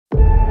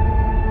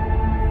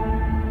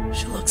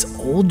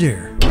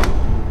older.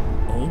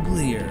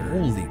 Uglier.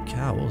 Holy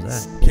cow, what was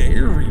that?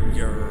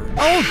 Scarier.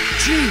 Oh,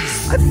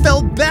 jeez. I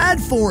felt bad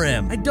for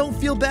him. I don't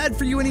feel bad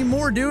for you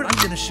anymore, dude.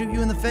 I'm gonna shoot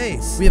you in the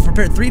face. We have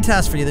prepared 3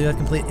 tasks for you that you have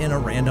to complete in a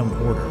random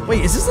order.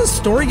 Wait, is this a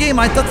story game?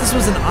 I thought this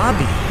was an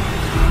obby.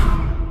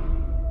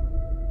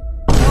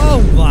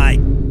 Oh my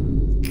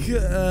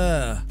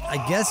god.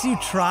 I guess you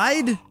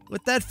tried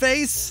with that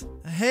face?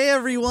 Hey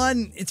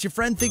everyone, it's your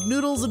friend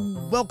Thinknoodles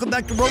and welcome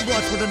back to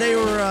Roblox, where today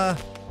well,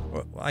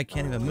 I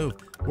can't even move.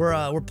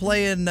 We're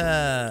playing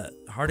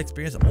hard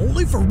experience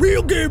only for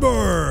real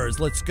gamers.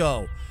 Let's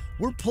go.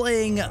 We're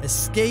playing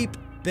Escape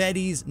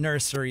Betty's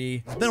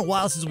Nursery. It's been a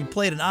while since we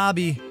played an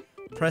obby.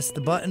 Press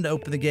the button to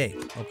open the gate.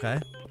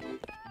 Okay.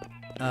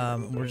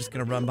 We're just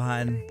gonna run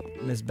behind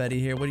Miss Betty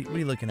here. What are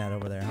you looking at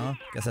over there, huh?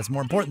 Guess that's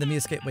more important than me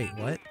escape. Wait,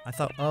 what? I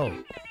thought, oh.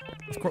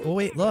 Of course, oh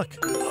wait, look.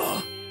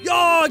 Yo,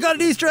 I got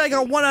an Easter egg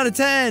on 1 out of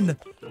 10.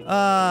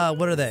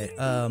 What are they?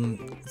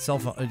 Cell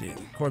phone,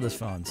 cordless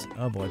phones.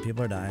 Oh boy,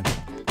 people are dying.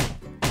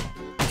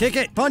 Kick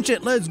it, punch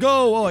it, let's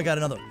go. Oh, I got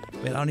another.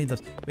 Wait, I don't need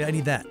those. Wait, I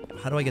need that.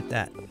 How do I get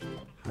that?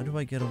 How do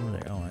I get over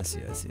there? Oh, I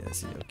see.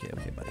 Okay,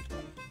 buddy.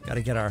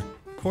 Gotta get our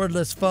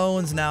cordless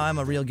phones. Now I'm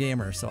a real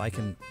gamer, so I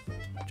can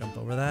jump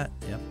over that.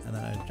 Yep, and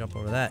then I jump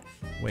over that.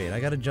 Wait,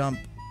 I gotta jump.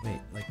 Wait,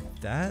 like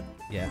that?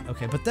 Yeah,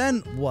 okay, but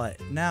then what?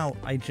 Now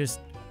I just...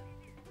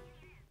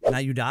 Now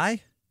you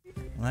die?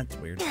 Well, that's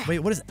weird. Wait,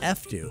 what does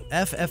F do?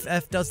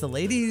 F does the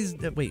ladies?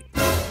 Wait.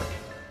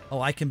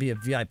 Oh, I can be a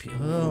VIP.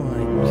 Oh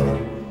my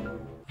god.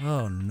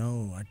 Oh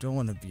no, I don't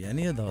want to be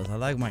any of those. I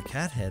like my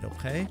cat head,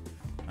 okay?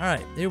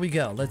 Alright, here we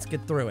go. Let's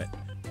get through it.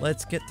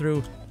 Let's get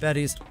through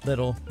Betty's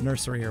little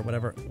nursery or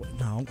whatever.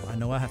 No, I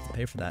know I have to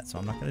pay for that, so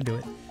I'm not going to do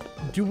it.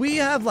 Do we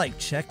have, like,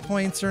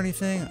 checkpoints or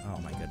anything? Oh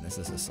my goodness,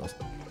 this is so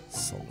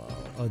slow.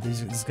 Oh,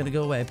 this is going to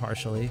go away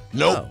partially.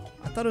 Nope. Oh,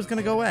 I thought it was going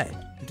to go away.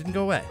 It didn't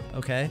go away.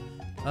 Okay.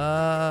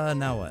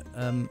 Now what?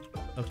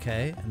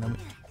 Okay, and then...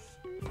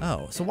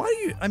 Oh, so why do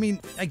you... I mean,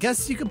 I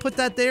guess you could put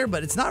that there,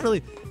 but it's not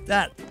really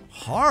that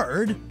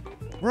hard.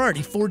 We're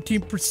already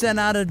 14%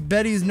 out of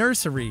Betty's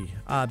nursery,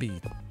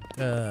 obby.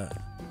 There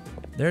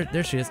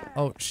she is.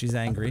 Oh, she's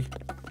angry.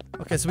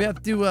 Okay, so we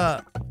have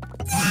to,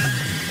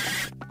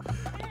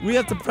 we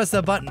have to press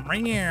that button.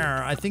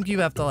 I think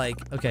you have to,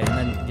 like... Okay, and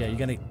then, yeah, you're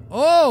gonna...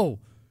 Oh!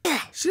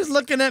 She's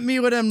looking at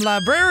me with them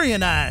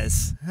librarian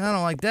eyes. I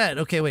don't like that.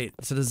 Okay, wait.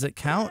 So does it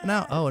count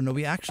now? Oh, no,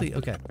 we actually...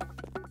 Okay.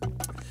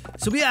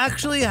 So we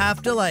actually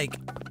have to, like...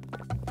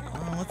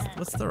 Oh,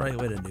 what's the right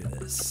way to do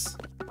this?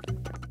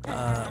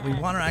 We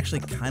want her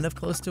actually kind of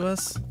close to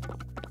us.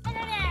 Okay,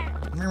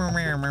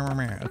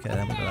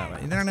 then we go that way.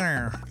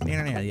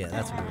 Yeah,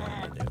 that's what we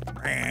wanted to do.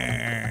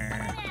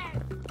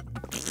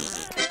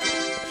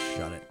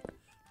 Shut it.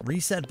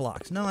 Reset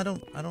blocks. No, I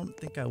don't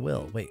think I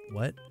will. Wait,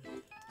 what?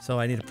 So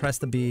I need to press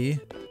the B.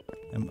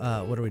 And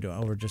what are we doing?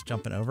 Oh, we're just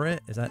jumping over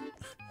it? Is that...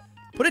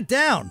 Put it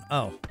down!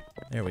 Oh,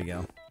 there we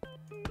go.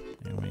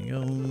 There we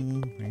go.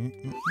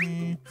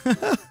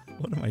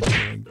 What am I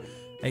doing?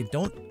 Hey,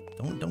 don't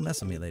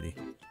mess with me, lady.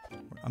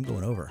 I'm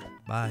going over.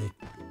 Bye.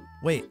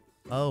 Wait.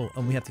 Oh,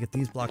 and we have to get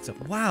these blocks up.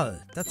 Wow,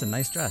 that's a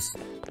nice dress.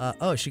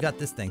 Oh, she got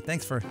this thing.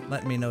 Thanks for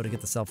letting me know to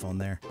get the cell phone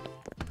there.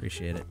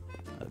 Appreciate it.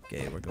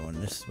 Okay, we're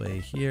going this way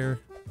here.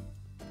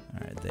 All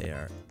right, they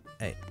are...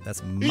 Hey,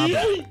 that's my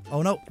block.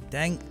 Oh, no.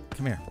 Dang.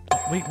 Come here.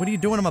 Wait, what are you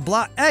doing on my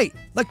block? Hey,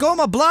 let go of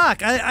my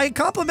block. I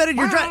complimented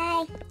your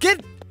dress.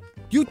 Get...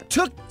 You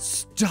took...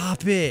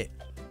 Stop it.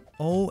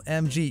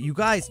 OMG. You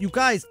guys,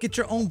 get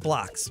your own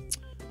blocks.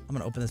 I'm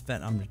gonna open this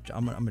vent. I'm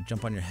gonna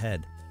jump on your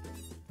head.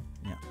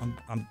 Yeah,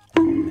 oh,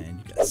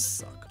 man, you guys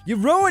suck. You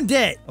ruined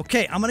it!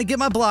 Okay, I'm gonna get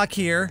my block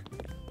here.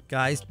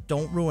 Guys,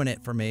 don't ruin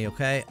it for me,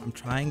 okay? I'm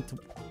trying to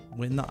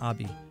win the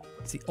obby.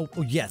 See, oh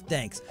yeah,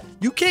 thanks.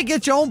 You can't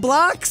get your own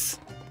blocks?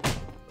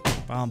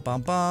 Bum,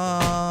 bum,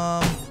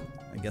 bum.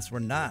 I guess we're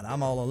not.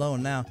 I'm all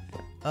alone now.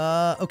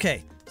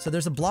 Okay. So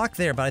there's a block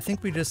there, but I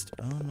think we just...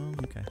 Oh, no.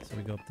 Okay. So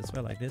we go up this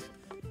way like this.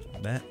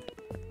 That.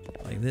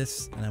 Like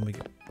this. And then we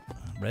go...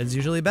 Red's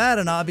usually bad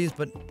in obbies,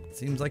 but it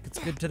seems like it's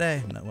good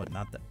today. No, what?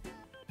 Not that.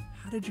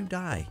 How did you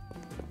die?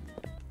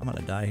 I'm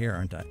gonna die here,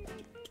 aren't I?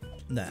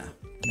 Nah.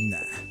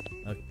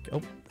 Okay.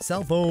 Oh,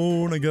 cell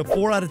phone. I got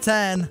 4 out of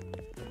 10.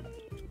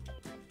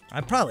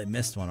 I probably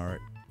missed one already.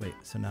 Wait,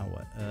 so now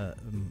what?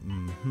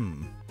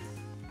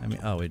 I mean,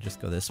 oh, we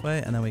just go this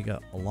way, and then we go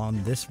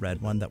along this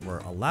red one that we're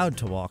allowed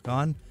to walk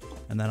on,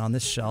 and then on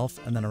this shelf,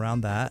 and then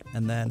around that,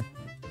 and then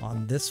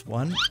on this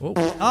one.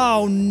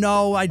 Oh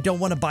no, I don't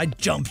want to buy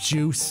jump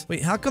juice.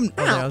 Wait, how come?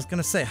 Oh, I was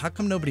gonna say, how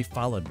come nobody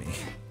followed me?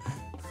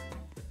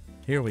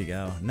 Here we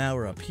go. Now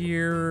we're up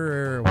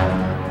here.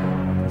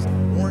 There's a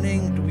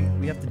warning. Do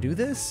we have to do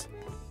this?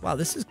 Wow,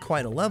 this is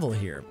quite a level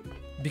here.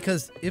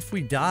 Because if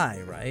we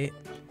die, right?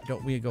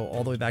 Don't we go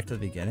all the way back to the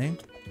beginning?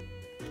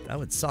 That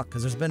would suck,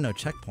 because there's been no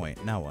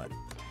checkpoint. Now what?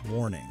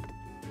 Warning.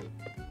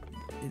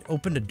 It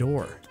opened a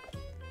door.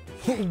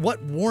 What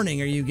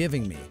warning are you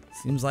giving me?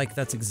 Seems like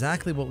that's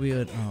exactly what we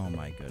would... Oh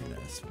my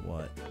goodness.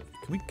 What?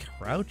 Can we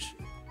crouch?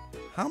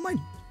 How am I...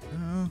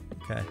 Oh,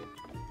 okay.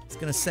 I was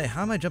gonna say,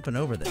 how am I jumping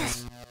over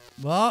this?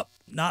 Well,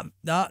 not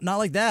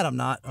like that. I'm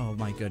not. Oh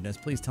my goodness.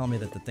 Please tell me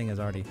that the thing is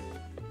already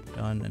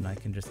done and I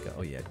can just go.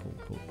 Oh yeah,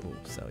 cool.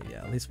 So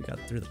yeah, at least we got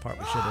through the part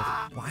we should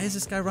have. Why is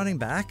this guy running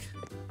back?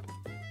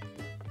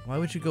 Why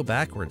would you go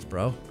backwards,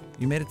 bro?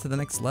 You made it to the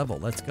next level.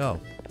 Let's go.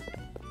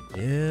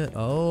 Yeah.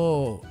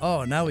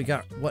 Oh, now we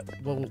got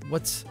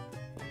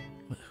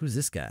who's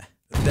this guy?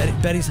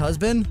 Betty's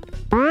husband?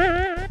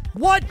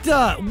 What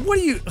are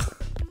you?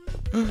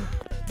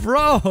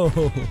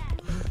 Bro.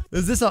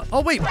 Is this a,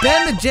 oh wait,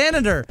 Ben the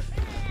janitor.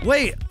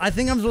 Wait, I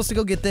think I'm supposed to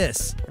go get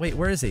this. Wait,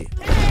 where is he?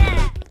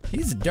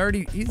 He's a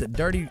dirty,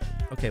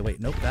 okay, wait,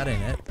 nope, that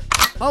ain't it.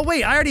 Oh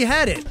wait, I already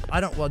had it.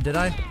 Well, did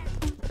I?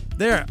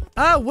 There.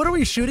 What are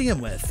we shooting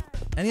him with?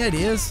 Any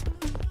ideas?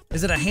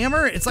 Is it a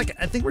hammer? It's like,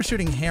 I think we're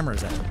shooting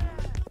hammers at him.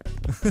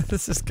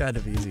 This is kind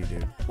of easy,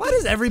 dude. Why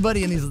does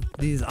everybody in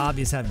these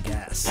obbies have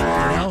gas? You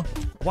know?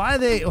 Why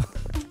they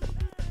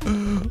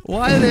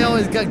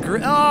always got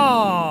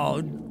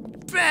oh,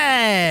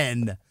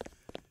 Ben!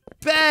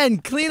 Ben,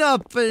 clean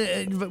up.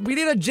 We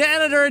need a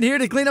janitor in here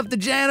to clean up the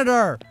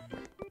janitor.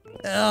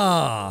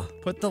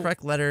 Put the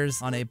correct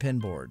letters on a pin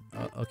board.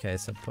 Okay,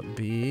 so put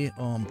B.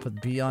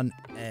 Put B on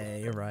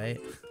A, right?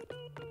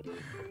 Oh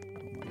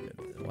my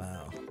goodness.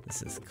 Wow.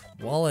 This is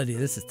quality.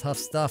 This is tough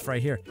stuff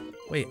right here.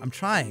 Wait, I'm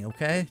trying,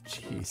 okay?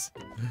 Jeez.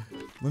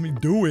 Let me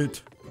do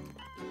it.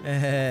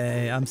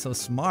 Hey, I'm so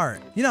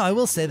smart. You know, I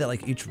will say that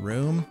like each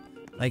room,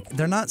 like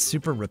they're not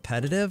super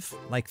repetitive.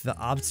 Like the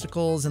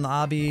obstacles in the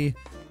obby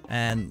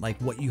and like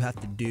what you have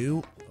to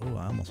do. Oh,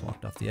 I almost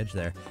walked off the edge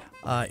there.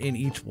 In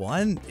each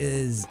one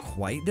is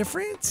quite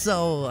different.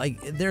 So like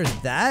there's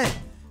that,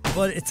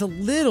 but it's a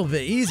little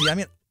bit easy. I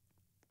mean,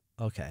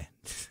 okay.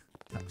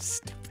 That was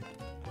stupid.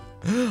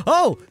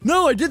 Oh,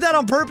 no, I did that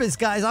on purpose,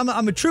 guys.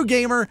 I'm a true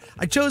gamer.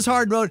 I chose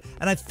hard mode,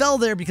 and I fell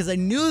there because I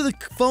knew the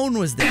phone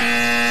was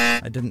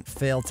there. I didn't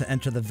fail to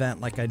enter the vent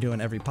like I do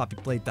in every Poppy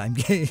Playtime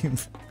game.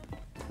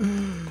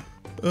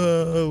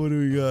 What do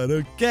we got?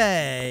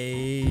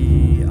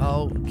 Okay.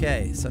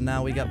 Okay, so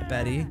now we got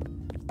Betty.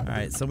 All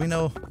right, so we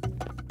know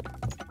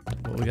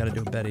what we got to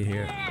do with Betty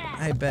here.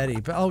 Hey,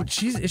 Betty. Oh, is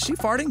she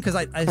farting? Because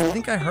I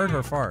think I heard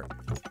her fart.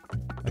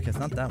 Okay, it's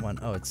not that one.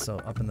 Oh, it's so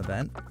up in the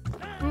vent.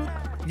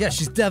 Yeah,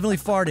 she's definitely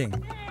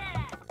farting.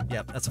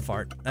 Yep, that's a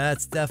fart.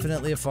 That's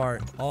definitely a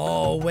fart.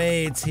 Oh,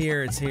 wait, it's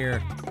here, it's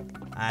here.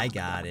 I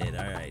got it,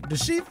 all right.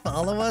 Does she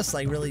follow us?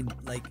 Like, really,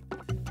 like...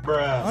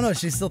 Bruh. Oh, no,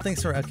 she still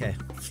thinks we're... Okay.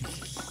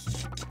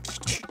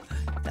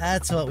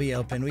 That's what we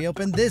opened. We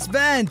opened this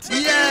vent!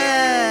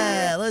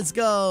 Yeah! Let's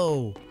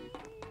go!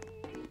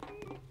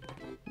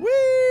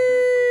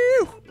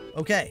 Woo!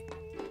 Okay.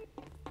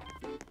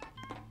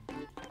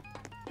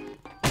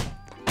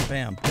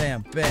 Bam,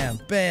 bam, bam,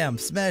 bam.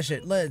 Smash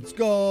it. Let's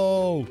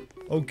go.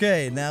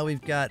 Okay, now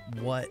we've got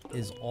what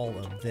is all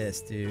of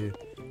this, dude.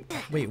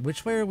 Wait,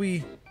 which way are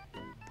we?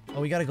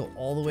 Oh, we gotta go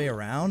all the way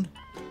around?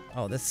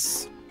 Oh,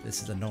 this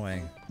is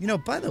annoying. You know,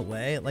 by the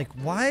way, like,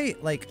 why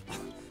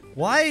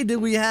do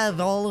we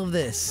have all of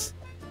this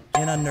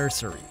in a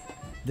nursery?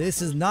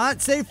 This is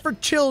not safe for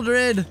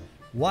children.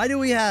 Why do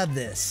we have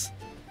this?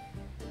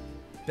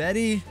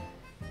 Betty,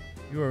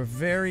 you are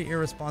very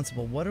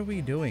irresponsible. What are we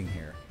doing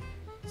here?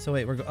 So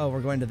wait, we're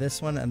going to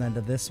this one, and then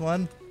to this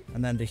one,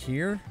 and then to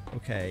here.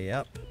 Okay,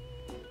 yep.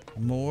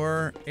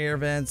 More air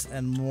vents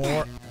and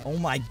more. Oh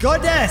my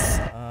goodness!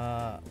 Wait,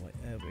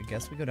 I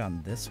guess we go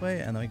down this way,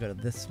 and then we go to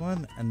this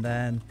one, and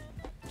then.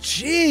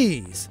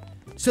 Jeez!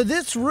 So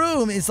this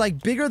room is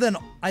like bigger than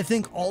I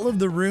think all of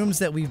the rooms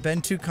that we've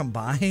been to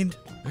combined.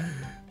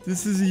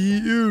 This is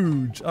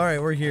huge. All right,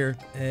 we're here.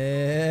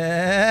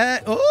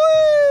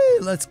 Oh,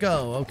 let's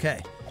go.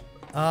 Okay.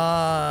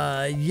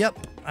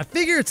 Yep. I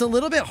figure it's a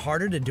little bit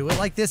harder to do it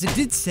like this. It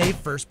did say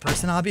first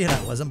person hobby and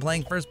I wasn't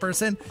playing first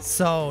person.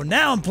 So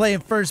now I'm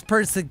playing first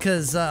person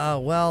because,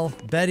 well,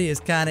 Betty is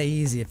kind of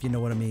easy if you know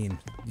what I mean.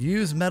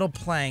 Use metal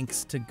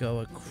planks to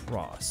go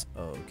across.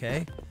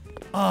 Okay.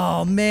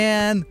 Oh,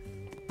 man.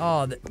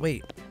 Oh,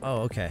 wait.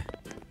 Oh, okay.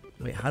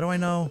 Wait, how do I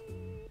know?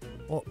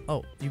 Well,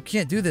 oh, you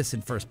can't do this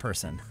in first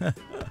person.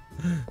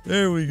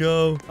 There we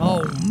go.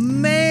 Oh,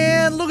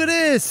 man, look at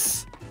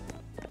this.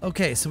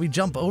 Okay, so we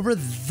jump over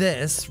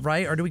this,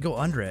 right? Or do we go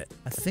under it?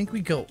 I think we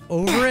go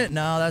over it.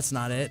 No, that's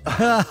not it.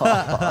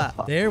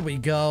 There we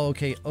go.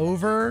 Okay,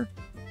 over,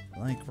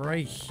 like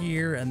right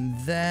here. And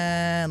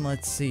then,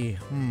 let's see.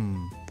 So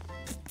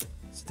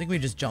I think we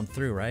just jump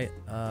through, right?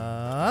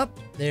 Up.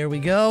 There we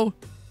go.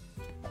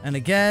 And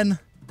again.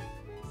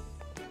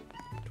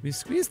 Do we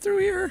squeeze through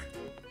here?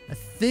 I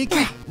think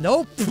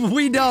nope,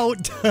 we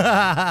don't.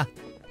 All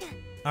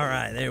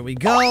right, there we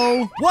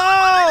go.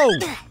 Whoa!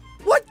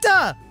 What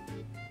the?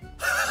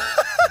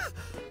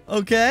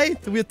 Okay,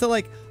 do we have to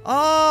like,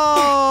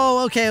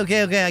 oh, okay,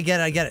 I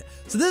get it.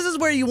 So this is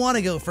where you want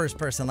to go first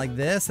person, like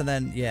this, and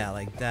then, yeah,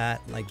 like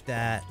that.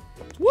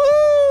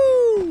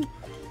 Woo!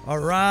 All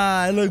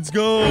right, let's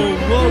go.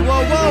 Whoa,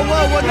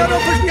 no,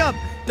 don't push me up.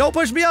 Don't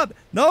push me up.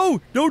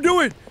 No, don't do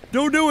it.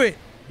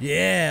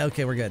 Yeah,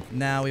 okay, we're good.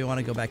 Now we want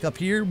to go back up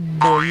here.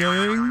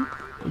 Boing.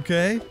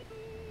 Okay.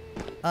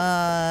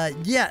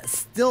 Yeah,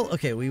 still,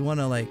 okay, we want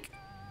to, like,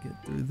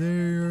 get through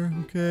there,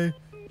 okay.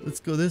 Let's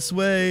go this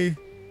way.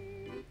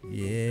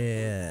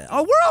 Yeah.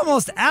 Oh, we're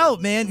almost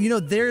out, man. You know,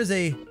 there's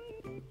a...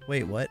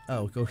 Wait, what?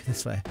 Oh, go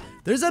this way.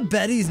 There's a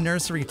Betty's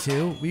Nursery,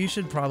 too. We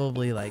should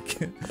probably,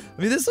 like... I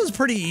mean, this was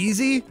pretty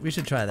easy. We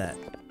should try that.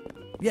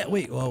 Yeah,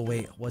 wait. Oh,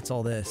 wait. What's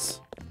all this?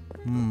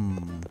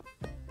 Am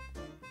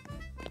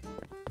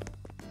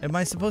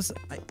I supposed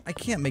to... I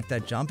can't make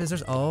that jump. Is there...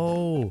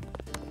 Oh.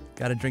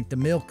 Gotta drink the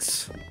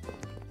milks.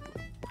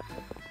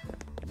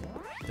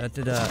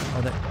 Da-da-da.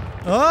 Oh, that...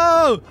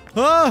 Oh!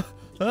 Oh!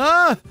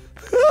 Ah!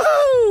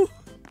 Woo!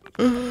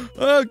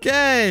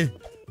 Okay.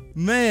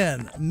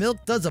 Man,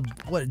 milk does a...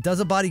 What? It does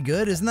a body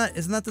good? Isn't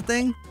that the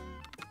thing?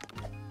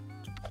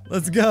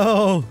 Let's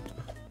go.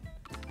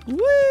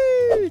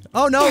 Whee!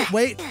 Oh, no.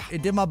 Wait.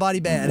 It did my body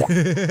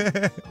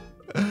bad.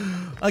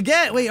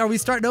 Again, wait, are we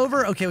starting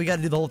over? Okay, we got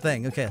to do the whole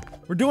thing. Okay,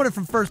 we're doing it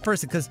from first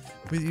person because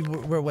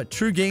we're what,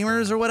 true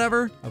gamers or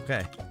whatever?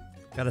 Okay,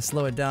 got to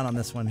slow it down on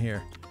this one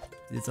here.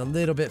 It's a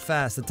little bit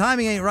fast. The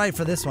timing ain't right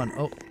for this one.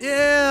 Oh,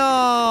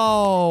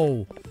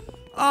 ew!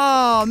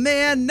 Oh,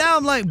 man, now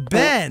I'm like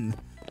Ben.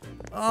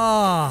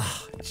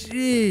 Oh,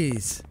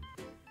 jeez.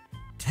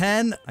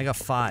 10, I got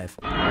 5.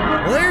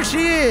 Well, there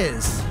she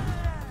is.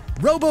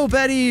 Robo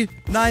Betty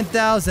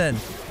 9000.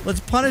 Let's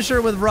punish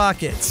her with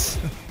rockets.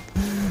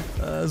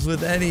 As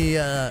with any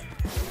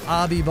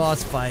obby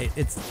boss fight,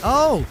 it's...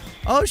 Oh,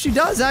 she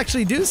does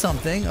actually do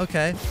something.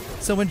 Okay,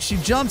 so when she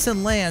jumps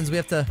and lands, we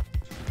have to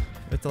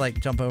like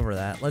jump over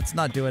that. Let's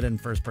not do it in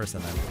first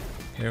person then.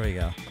 Here we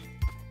go.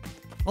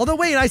 Although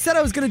wait, I said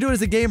I was gonna do it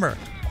as a gamer.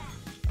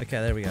 Okay,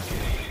 there we go.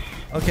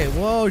 Okay,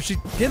 whoa, she's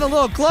getting a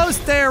little close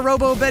there,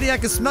 Robo Betty. I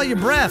can smell your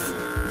breath.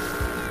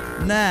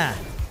 Nah,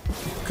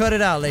 cut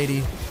it out,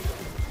 lady.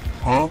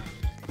 Huh?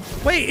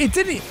 Wait, it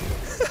didn't.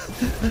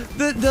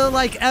 the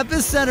like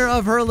epicenter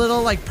of her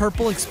little like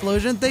purple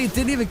explosion thing, it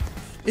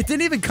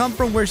didn't even come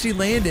from where she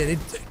landed. It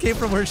came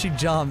from where she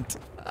jumped.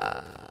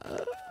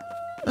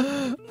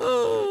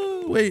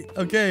 Oh, wait,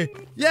 okay.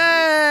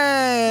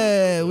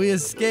 Yay! We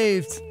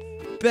escaped.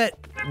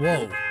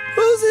 Whoa.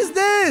 Whose is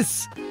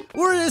this?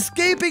 We're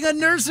escaping a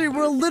nursery.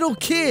 We're a little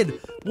kid.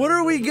 What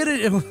are we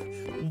gonna...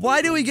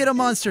 Why do we get a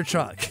monster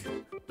truck?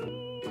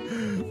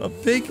 A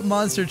pink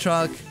monster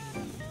truck.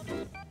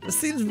 This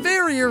seems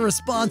very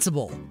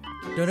irresponsible.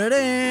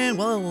 Da-da-da.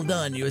 Well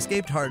done. You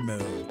escaped hard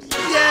mode. Yay!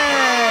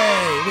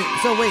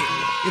 Wait,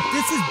 if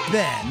this is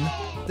Ben,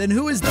 then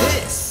who is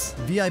this?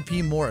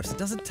 VIP Morphs. It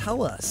doesn't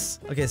tell us.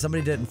 Okay,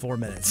 somebody did it in 4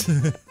 minutes.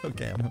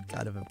 Okay, I'm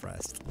kind of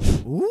impressed.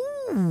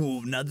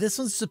 Ooh, now this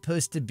one's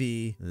supposed to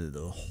be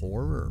the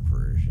horror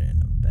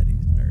version of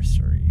Betty's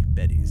Nursery.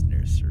 Betty's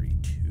Nursery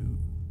 2.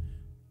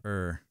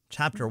 Or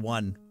Chapter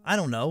 1. I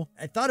don't know.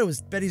 I thought it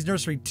was Betty's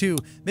Nursery 2.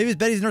 Maybe it's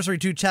Betty's Nursery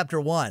 2 Chapter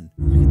 1.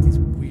 Look at these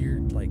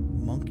weird, like,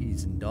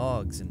 monkeys and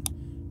dogs and...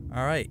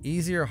 Alright,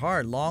 easy or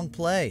hard? Long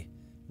play.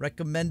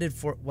 Recommended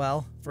for,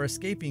 well, for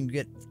escaping, you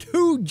get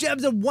 2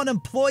 gems and 1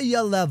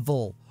 employer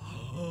level.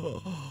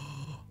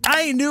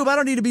 I ain't noob. I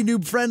don't need to be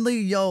noob friendly.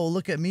 Yo,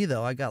 look at me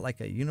though. I got like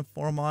a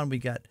uniform on. We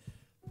got,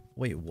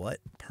 wait, what?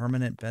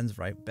 Permanent Ben's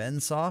right. Ben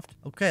soft.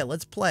 Okay,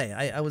 let's play.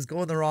 I was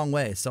going the wrong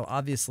way. So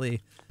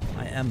obviously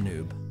I am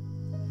noob.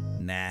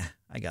 Nah,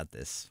 I got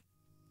this.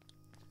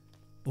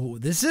 Oh,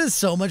 this is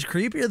so much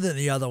creepier than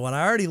the other one.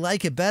 I already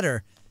like it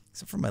better.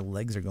 Except for my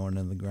legs are going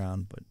into the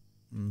ground, but,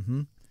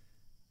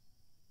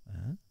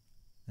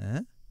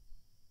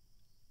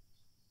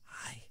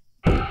 Hi.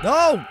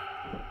 No!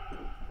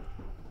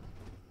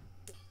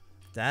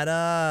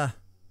 That's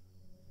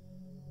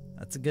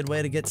a good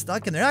way to get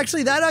stuck in there.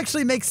 Actually, that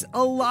actually makes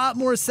a lot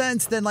more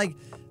sense than like,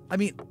 I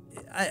mean,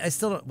 I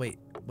still don't, wait,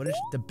 what is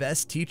the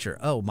best teacher?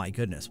 Oh my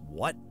goodness,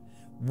 what?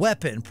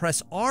 Weapon,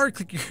 press R,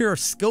 click your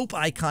scope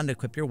icon to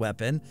equip your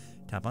weapon.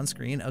 Tap on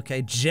screen,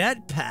 okay.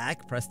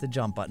 Jetpack, press the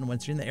jump button.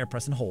 Once you're in the air,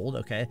 press and hold,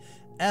 okay.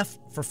 F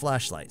for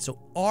flashlight, so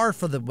R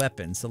for the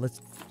weapon. So let's,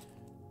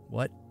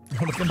 what?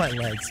 Look at my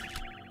legs.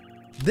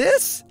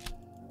 This?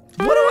 What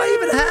do I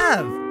even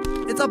have?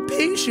 It's a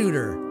pea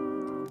shooter.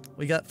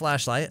 We got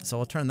flashlight, so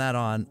I'll turn that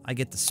on. I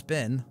get to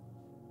spin.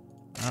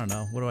 I don't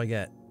know, what do I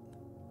get?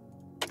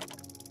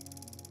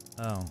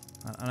 Oh,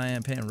 I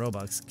am paying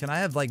Robux. Can I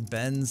have like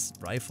Ben's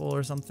rifle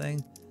or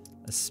something?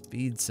 A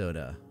speed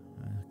soda.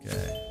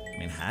 Okay. I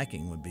mean,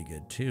 hacking would be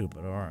good too,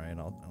 but all right,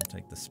 I'll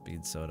take the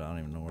speed soda. I don't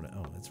even know where to,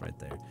 oh, it's right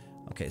there.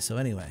 Okay, so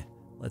anyway,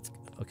 let's,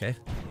 okay.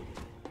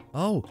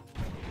 Oh,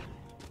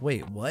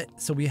 wait,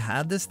 what? So we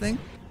have this thing?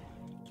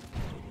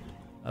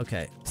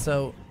 Okay,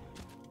 so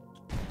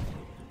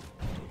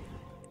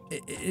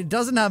it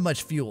doesn't have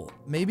much fuel.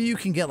 Maybe you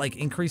can get like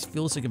increased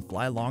fuel so you can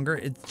fly longer.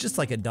 It's just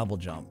like a double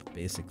jump,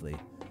 basically.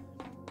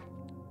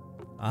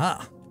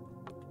 Ah,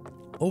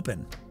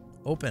 open,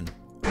 open,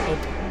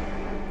 open.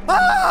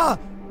 Ah!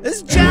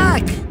 It's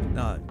Jack!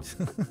 No.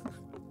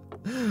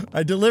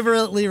 I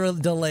deliberately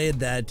delayed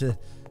that to...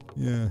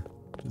 Yeah.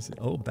 Just,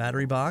 oh,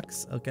 battery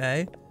box.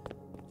 Okay.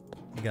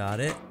 Got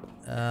it.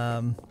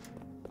 In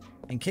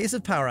case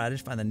of power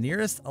outage, find the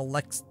nearest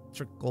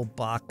electrical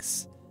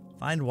box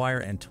Find wire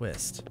and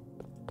twist.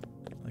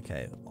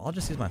 Okay, I'll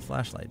just use my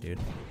flashlight, dude.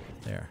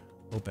 There.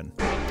 Open.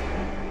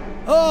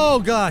 Oh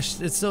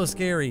gosh, it's so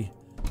scary.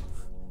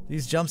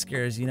 These jump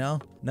scares, you know?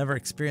 Never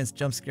experienced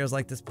jump scares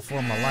like this before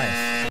in my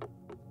life.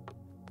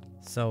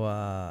 So,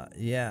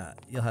 yeah,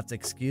 you'll have to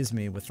excuse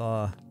me with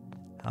how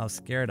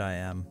scared I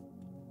am.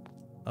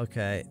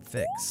 Okay,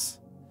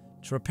 fix.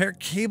 To repair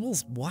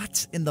cables,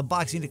 what? In the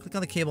box, you need to click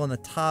on the cable on the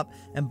top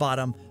and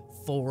bottom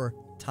 4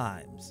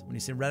 times. When you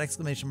see a red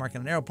exclamation mark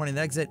and an arrow pointing to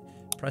the exit,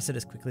 press it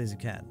as quickly as you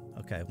can.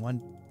 Okay,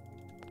 1...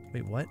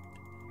 Wait, what?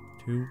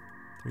 2,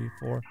 3,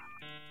 4...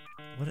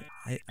 What?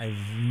 I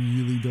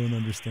really don't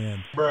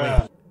understand.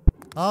 Bruh. Wait.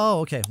 Oh,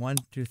 okay. 1,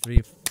 2,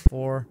 3,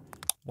 4.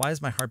 Why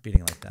is my heart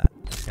beating like that?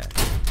 Okay.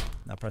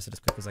 Now press it as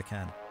quick as I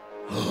can.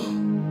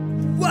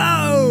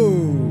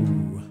 Whoa!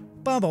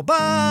 Bum bum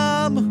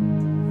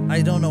bum!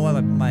 I don't know why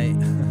my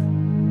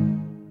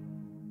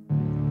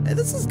Hey,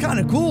 this is kind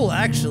of cool,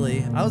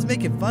 actually. I was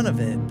making fun of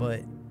it,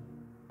 but...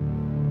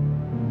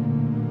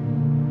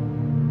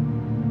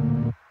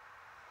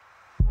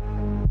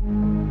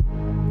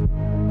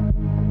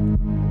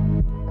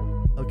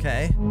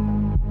 Okay.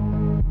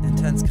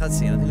 Intense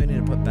cutscene. I think we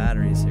need to put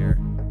batteries here.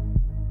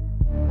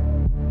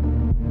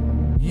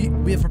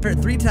 We have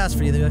prepared 3 tasks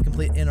for you that you have to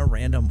complete in a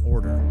random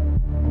order.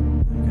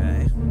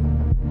 Okay.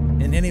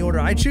 In any order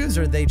I choose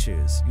or they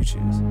choose? You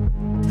choose.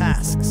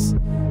 Tasks.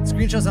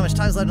 Screen shows how much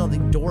time is left until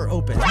the door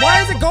opens.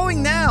 Why is it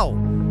going now?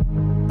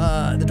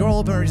 The door will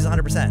open when it reaches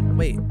 100%.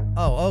 Wait.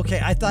 Oh, okay.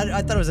 I thought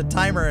it was a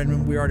timer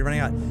and we were already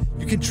running out.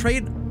 You can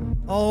trade.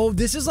 Oh,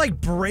 this is like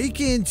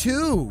break-in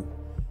too.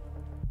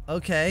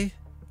 Okay.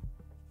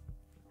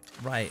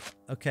 Right.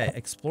 Okay.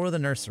 Explore the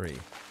nursery.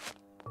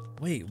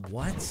 Wait,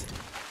 what?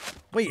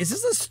 Wait, is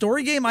this a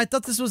story game? I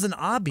thought this was an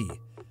obby.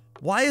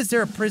 Why is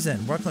there a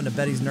prison? Welcome to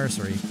Betty's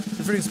nursery. It's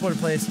a pretty explored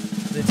place.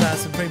 The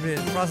task of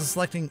the process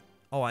selecting.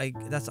 Oh, I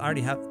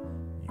already have.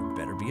 You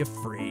better be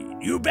afraid.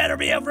 You better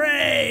be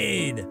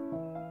afraid.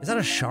 Is that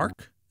a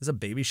shark? Is a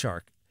baby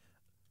shark?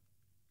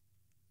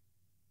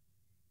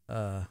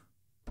 Okay,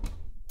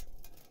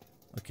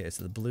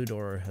 so the blue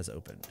door has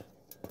opened.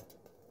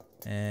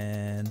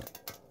 And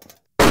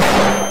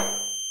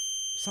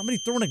somebody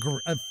throwing a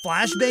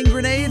flashbang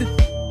grenade?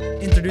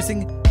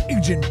 Introducing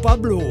Agent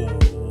Pablo.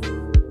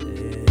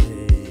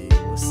 Hey,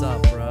 what's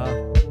up,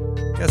 bro?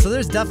 Okay, so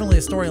there's definitely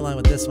a storyline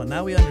with this one.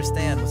 Now we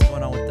understand what's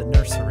going on with the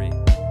nursery.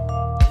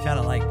 Kind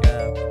of like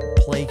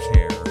play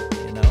care,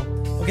 you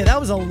know? Okay, that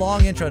was a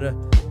long intro to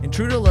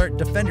intruder alert,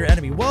 defend your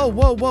enemy. Whoa,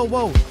 whoa, whoa,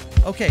 whoa.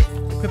 Okay,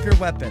 equip your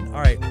weapon.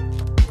 All right.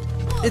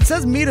 It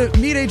says meet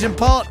Agent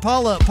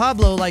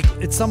Pablo like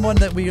it's someone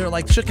that we are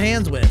like shook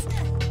hands with.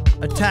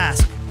 A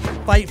task.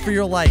 Fight for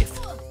your life.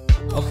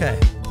 Okay.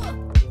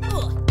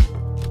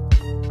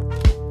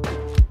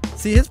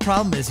 See, his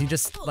problem is he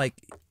just like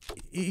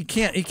you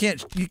can't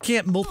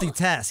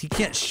multitask. He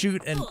can't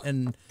shoot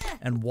and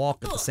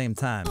walk at the same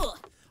time.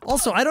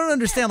 Also, I don't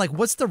understand, like,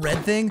 what's the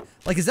red thing?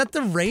 Like, is that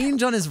the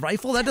range on his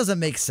rifle? That doesn't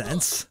make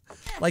sense.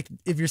 Like,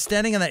 if you're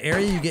standing in that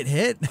area, you get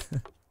hit.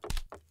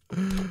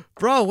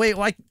 Bro, wait,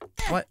 why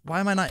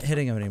am I not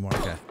hitting him anymore?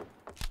 Okay.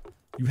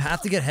 You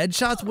have to get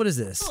headshots? What is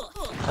this?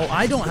 Oh,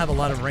 I don't have a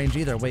lot of range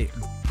either. Wait.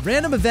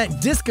 Random event,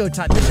 disco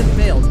time, mission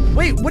failed.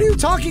 Wait, what are you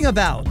talking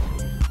about?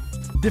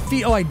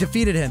 Oh, I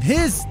defeated him.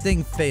 His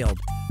thing failed.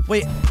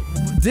 Wait,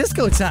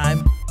 disco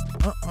time?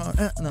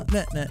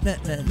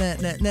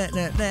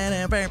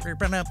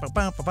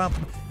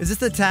 Is this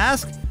the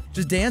task?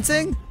 Just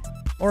dancing?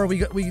 Or are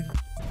do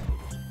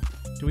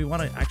we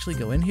want to actually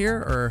go in here?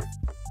 Or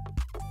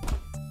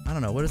I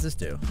don't know. What does this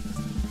do?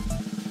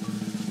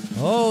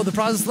 Oh, the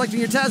process of selecting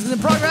your task is in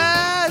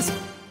progress!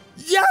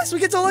 Yes, we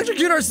get to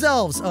electrocute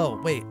ourselves! Oh,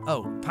 wait.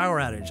 Oh, power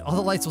outage. All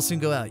the lights will soon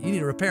go out. You need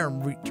to repair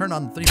and turn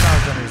on the 3 power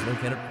generators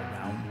located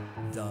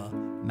around the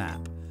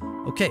map.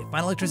 Okay,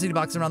 find electricity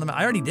boxes around the map.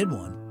 I already did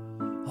one.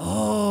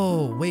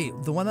 Oh, wait.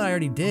 The one that I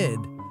already did.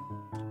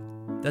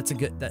 That's a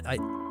good...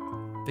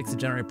 Fix the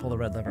generator, pull the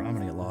red lever. I'm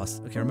gonna get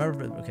lost. Okay,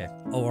 remember... Okay.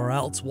 Oh, or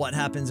else what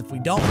happens if we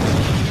don't?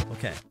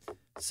 Okay.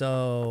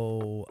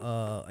 So,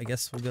 I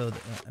guess we'll go...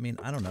 I mean,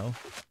 I don't know.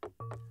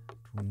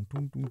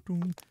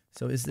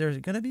 So is there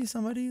gonna be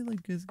somebody,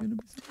 like, is gonna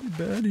be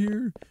somebody bad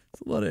here?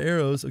 It's a lot of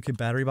arrows. Okay,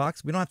 battery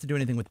box. We don't have to do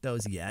anything with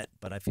those yet,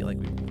 but I feel like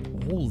we...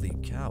 Holy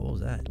cow, what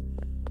was that?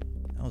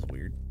 That was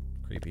weird.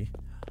 Creepy.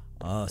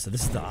 Oh, so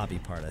this is the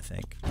obby part, I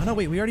think. Oh, no,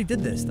 wait, we already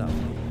did this, though.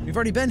 We've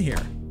already been here.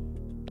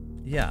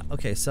 Yeah,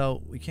 okay,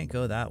 so we can't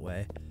go that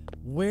way.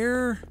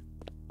 Where...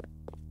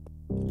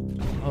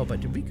 Oh, but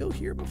did we go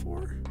here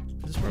before?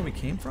 Is this where we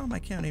came from? I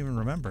can't even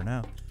remember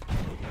now.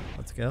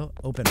 Let's go.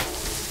 Open.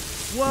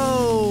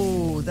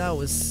 Whoa, that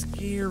was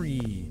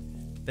scary.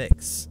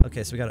 Fix.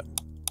 Okay, so we gotta...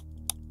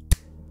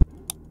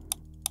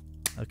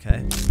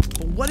 Okay.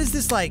 But what is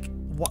this like?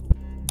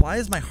 Why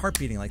is my heart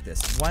beating like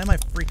this? Why am I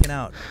freaking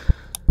out?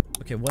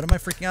 Okay, what am I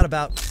freaking out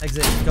about?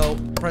 Exit, go,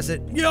 press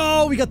it.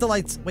 Yo, we got the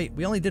lights. Wait,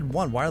 we only did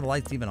one. Why are the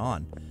lights even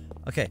on?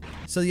 Okay,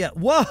 so yeah,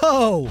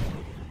 whoa!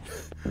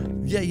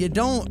 Yeah, you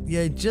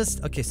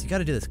just, okay, so you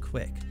gotta do this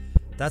quick.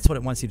 That's what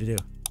it wants you to do.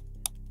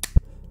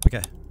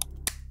 Okay.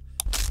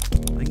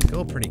 I can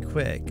go pretty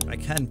quick. I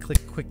can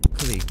click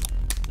quickly.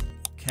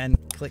 Can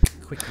click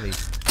quickly.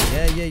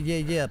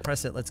 Yeah.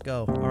 Press it. Let's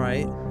go. All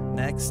right.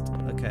 Next.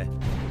 Okay.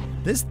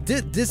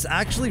 This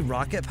actually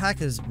rocket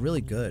pack is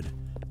really good.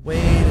 Wait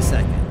a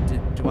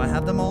second. Do I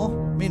have them all?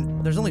 I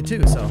mean, there's only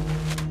 2, so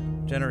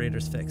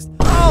generator's fixed.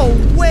 Oh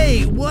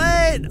wait,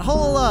 what?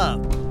 Hold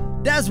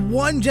up. That's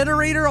 1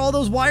 generator. All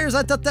those wires.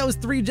 I thought that was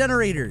 3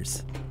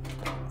 generators.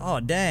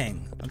 Oh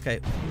dang. Okay.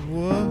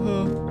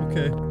 Whoa.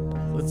 Okay.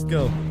 Let's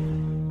go.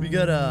 We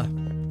gotta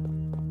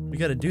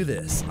do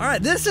this. All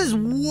right. This is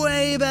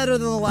way better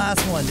than the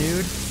last one,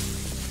 dude.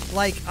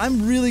 Like,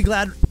 I'm really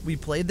glad we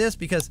played this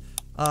because,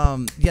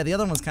 yeah, the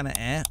other one was kind of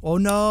eh. Oh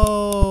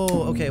no.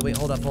 Okay, wait,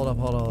 hold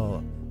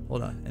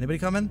on. Anybody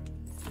coming?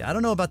 Yeah, I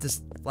don't know about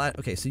this flat.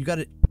 Okay, so you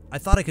gotta, I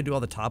thought I could do all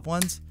the top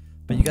ones,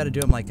 but you gotta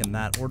do them like in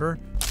that order.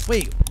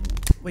 Wait,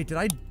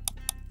 I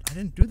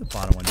didn't do the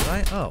bottom one, did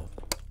I? Oh,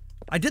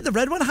 I did the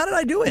red one? How did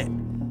I do it?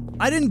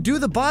 I didn't do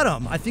the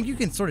bottom. I think you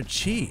can sort of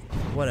cheat.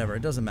 Whatever,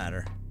 it doesn't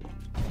matter.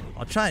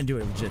 I'll try and do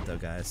it legit though,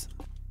 guys.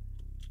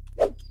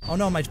 Oh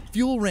no, my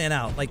fuel ran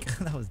out. Like,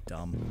 that was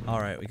dumb. All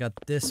right, we got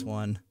this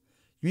one.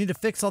 You need to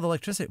fix all the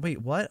electricity.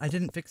 Wait, what? I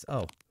didn't fix,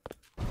 oh.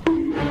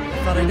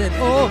 I thought I did.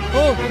 Oh,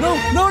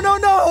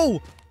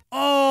 no!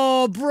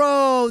 Oh,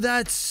 bro,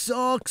 that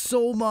sucks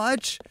so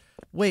much.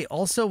 Wait,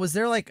 also, was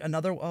there like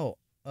another, no,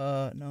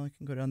 I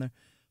can go down there.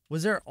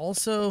 Was there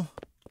also,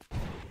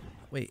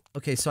 wait,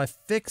 okay, so I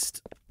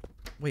fixed,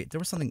 wait, there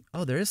was something,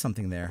 oh, there is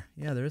something there.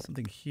 Yeah, there is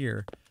something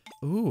here.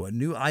 Ooh, a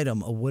new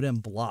item, a wooden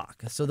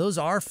block. So those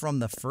are from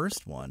the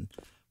first one.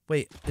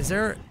 Wait, is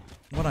there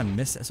what I'm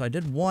missing? So I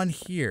did one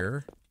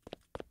here.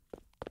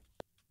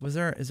 Is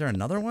there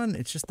another one?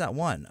 It's just that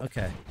one.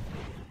 Okay.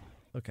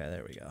 Okay,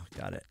 there we go.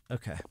 Got it.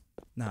 Okay.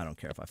 Now I don't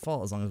care if I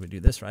fall as long as we do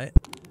this, right?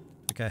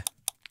 Okay.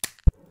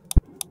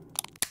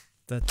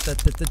 I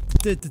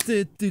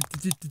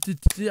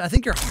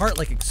think your heart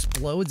like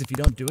explodes if you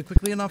don't do it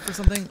quickly enough or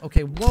something.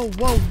 Okay, whoa.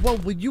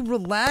 Will you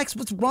relax?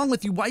 What's wrong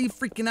with you? Why are you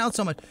freaking out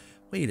so much?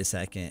 Wait a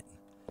second.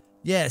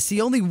 Yeah,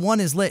 see, only one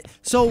is lit.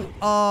 So,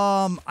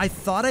 I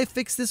thought I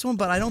fixed this one,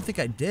 but I don't think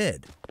I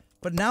did.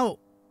 But now,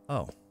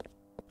 oh.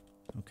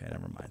 Okay,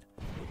 never mind.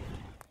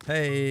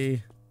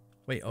 Hey.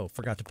 Wait, oh,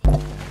 forgot to put.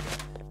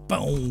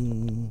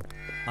 Boom.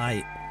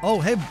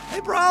 Oh, hey,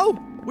 bro.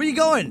 Where you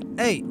going?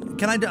 Hey,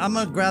 I'm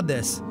gonna grab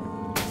this.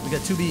 We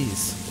got 2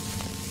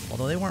 bees.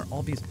 Although they weren't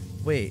all bees.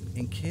 Wait,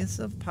 in case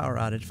of power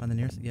outage, find the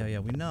nearest. Yeah,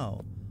 we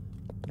know.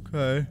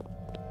 Okay.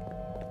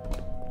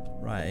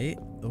 Right.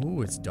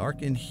 Oh, it's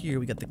dark in here.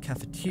 We got the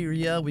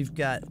cafeteria. We've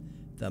got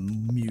the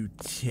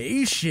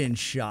mutation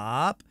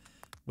shop,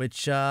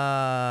 which,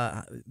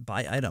 buy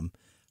item.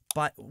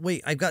 But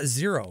wait, I've got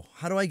 0.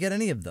 How do I get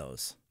any of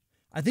those?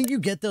 I think you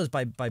get those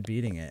by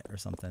beating it or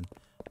something.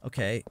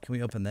 Okay, can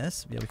we open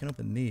this? Yeah, we can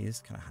open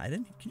these. Can I hide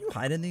in? Can you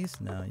hide in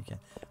these? No, you can't.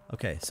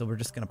 Okay, so we're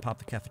just gonna pop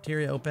the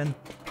cafeteria open.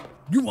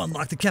 You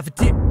unlock the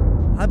cafeteria.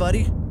 Hi,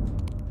 buddy.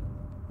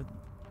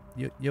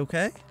 You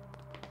okay?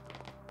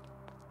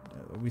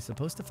 Are we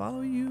supposed to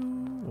follow you,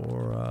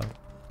 or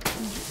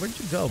where'd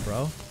you go,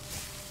 bro?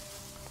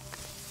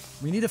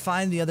 We need to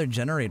find the other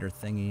generator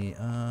thingy.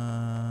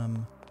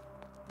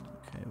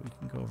 Okay, we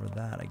can go over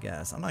that, I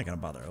guess. I'm not gonna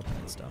bother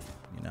opening stuff,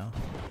 you know.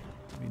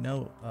 We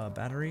know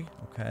battery.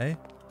 Okay.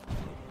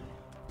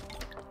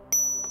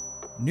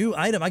 New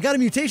item. I got a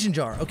mutation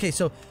jar. Okay,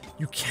 so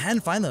you can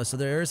find those. So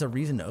there is a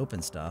reason to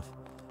open stuff.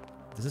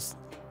 Does this?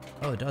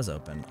 Oh, it does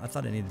open. I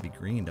thought it needed to be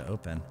green to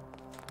open.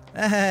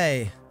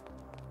 Hey.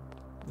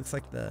 Looks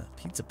like the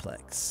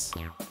Pizzaplex.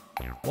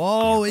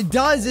 Whoa, it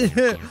does!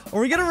 Are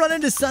we gonna run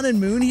into Sun and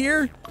Moon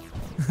here?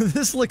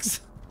 This looks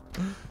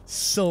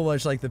so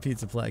much like the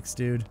Pizzaplex,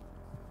 dude.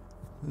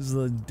 This is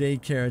the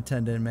daycare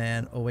attendant,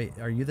 man. Oh wait,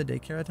 are you the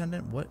daycare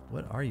attendant? What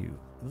are you?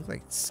 You look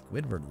like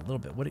Squidward a little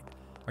bit.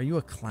 Are you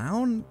a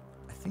clown?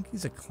 I think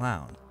he's a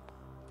clown.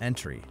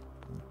 Entry.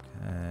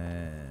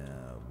 Okay.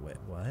 Wait,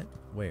 what?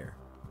 Where?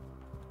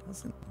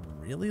 Doesn't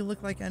really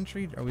look like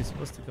entry. Are we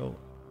supposed to go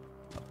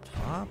up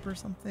top or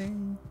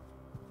something?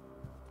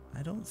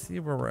 I don't see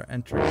where we're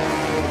entering.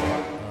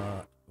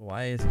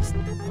 Why is he?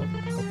 Oh,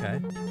 okay.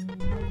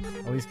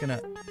 Oh, he's gonna.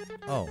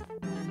 Oh,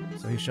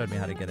 so he showed me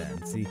how to get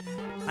in. See,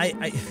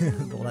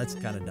 well, that's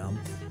kind of dumb.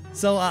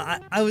 So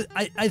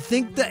I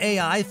think the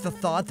AI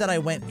thought that I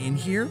went in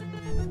here.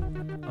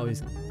 Oh,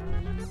 he's.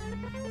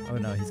 Oh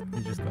no, he's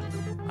just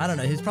going. I don't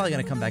know. He's probably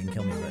gonna come back and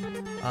kill me, but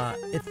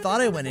it thought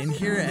I went in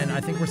here, and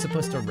I think we're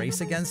supposed to race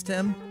against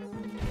him.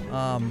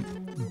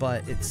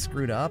 But it's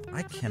screwed up.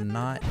 I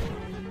cannot.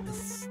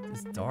 It's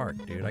dark,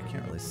 dude. I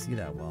can't really see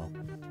that well.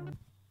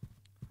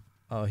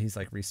 Oh, he's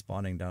like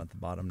respawning down at the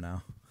bottom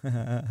now.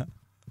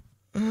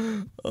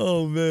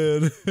 Oh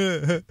man.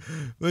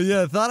 But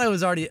yeah, I thought I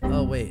was already.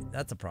 Oh wait,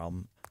 that's a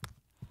problem.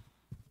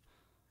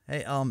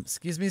 Hey,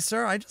 excuse me,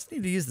 sir. I just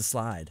need to use the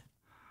slide.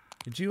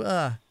 Could you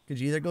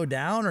either go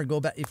down or go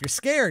back? If you're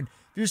scared,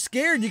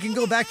 you can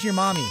go back to your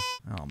mommy.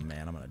 Oh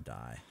man, I'm gonna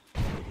die.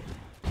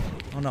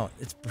 Oh no,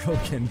 it's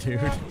broken, dude.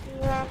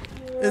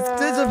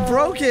 It's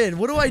broken.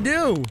 What do I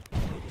do?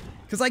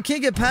 Because I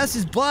can't get past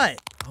his butt.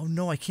 Oh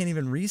no, I can't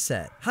even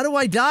reset. How do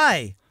I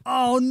die?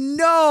 Oh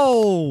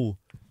no!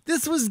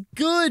 This was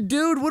good,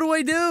 dude. What do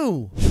I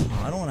do?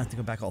 Oh, I don't want to have to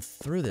go back all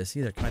through this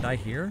either. Can I die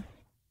here?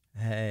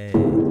 Hey.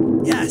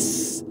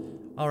 Yes!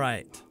 All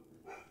right.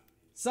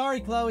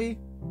 Sorry, Kloï.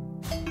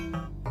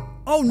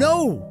 Oh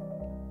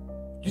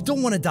no! You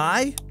don't want to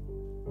die?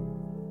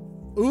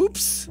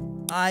 Oops.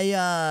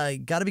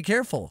 I gotta be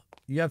careful.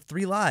 You have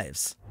 3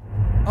 lives.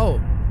 Oh.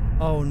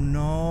 Oh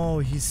no,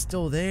 he's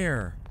still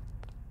there.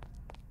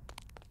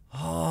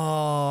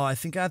 Oh, I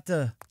think I have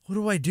to... What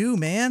do I do,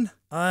 man?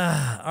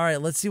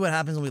 Alright, let's see what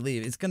happens when we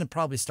leave. It's gonna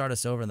probably start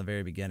us over in the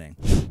very beginning.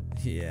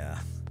 Yeah.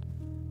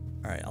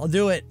 Alright, I'll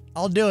do it.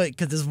 I'll do it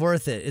because it's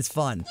worth it. It's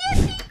fun.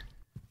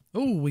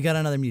 Oh, we got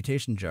another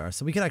mutation jar.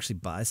 So we could actually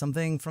buy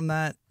something from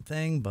that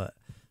thing, but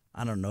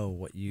I don't know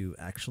what you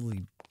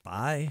actually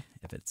buy,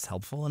 if it's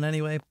helpful in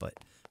any way, but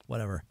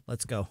whatever.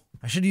 Let's go.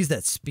 I should use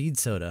that speed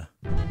soda.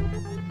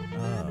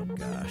 Oh,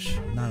 gosh.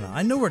 No,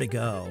 I know where to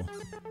go.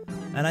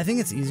 And I think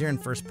it's easier in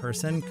first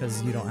person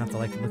because you don't have to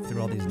like look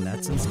through all these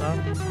nets and stuff.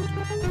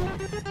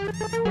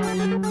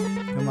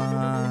 Come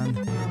on.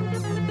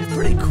 It's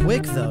pretty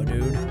quick though,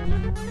 dude.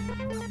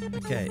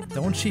 Okay,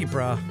 don't cheat,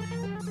 bro.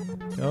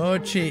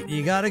 Don't cheat.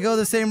 You gotta go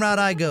the same route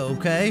I go,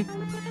 okay?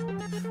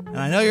 And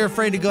I know you're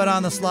afraid to go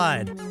down the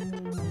slide.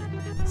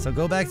 So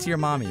go back to your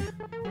mommy.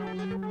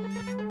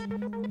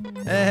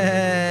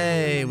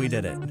 Hey, we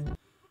did it.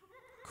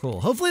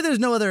 Cool. Hopefully there's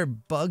no other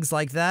bugs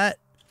like that.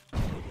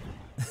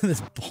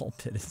 This ball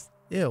pit is...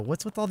 Ew,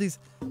 what's with all these...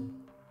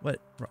 What?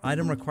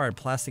 Item required,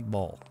 plastic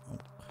ball.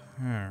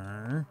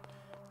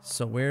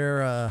 So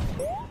we're,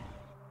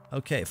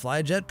 Okay, fly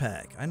a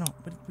jetpack. I know.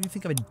 What do you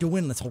think I've been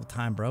doing this whole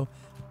time, bro?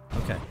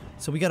 Okay,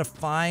 so we gotta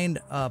find,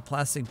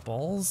 plastic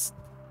balls.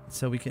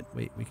 So we can...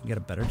 Wait, we can get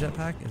a better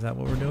jetpack? Is that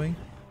what we're doing?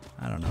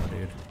 I don't know,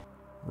 dude.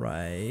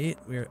 Right.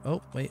 We're...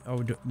 Oh, wait.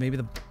 Oh, maybe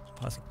the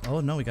plastic...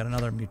 Oh, no, we got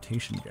another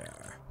mutation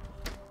jar.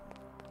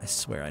 I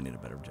swear I need a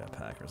better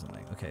jetpack or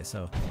something. Okay,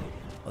 so...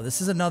 Oh,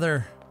 this is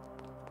another...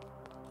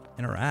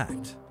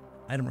 Interact.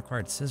 Item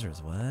required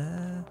scissors. What?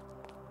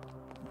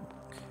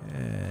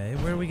 Okay,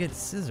 where do we get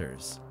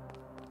scissors?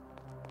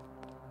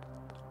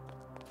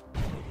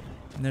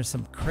 And there's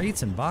some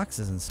crates and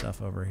boxes and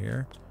stuff over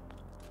here.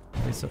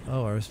 Are we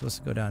supposed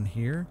to go down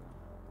here?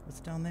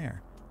 What's down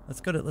there? Let's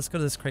go to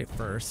this crate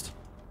first.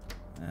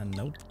 And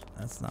nope,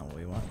 that's not what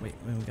we want. Wait,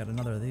 we got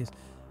another of these.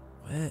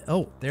 What?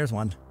 Oh, there's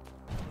one.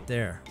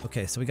 There.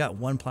 Okay, so we got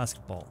one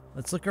plastic ball.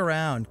 Let's look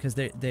around because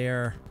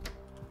they're.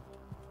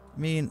 I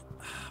mean,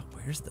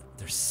 there's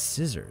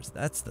scissors.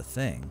 That's the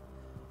thing.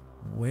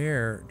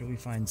 Where do we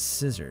find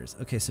scissors?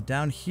 Okay, so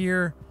down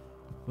here,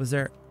 was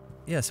there?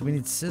 Yeah, so we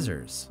need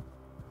scissors.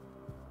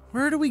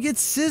 Where do we get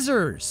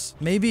scissors?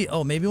 Maybe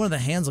one of the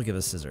hands will give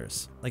us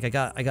scissors. Like I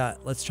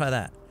got. Let's try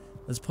that.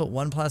 Let's put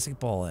one plastic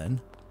ball in.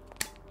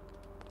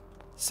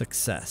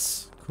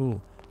 Success.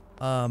 Cool.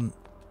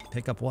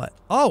 Pick up what?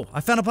 Oh,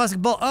 I found a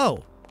plastic ball.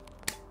 Oh,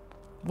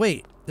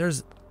 wait.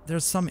 There's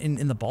some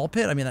in the ball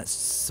pit. I mean, that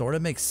sort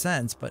of makes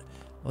sense, but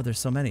oh, there's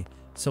so many.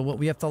 So what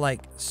we have to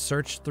like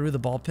search through the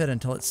ball pit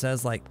until it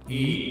says like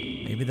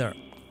E. Maybe they're.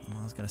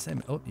 I was gonna say.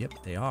 Oh, yep,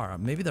 they are.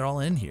 Maybe they're all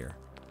in here.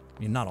 I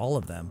mean, not all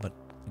of them, but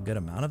a good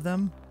amount of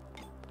them.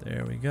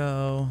 There we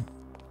go.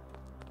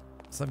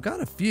 So I've got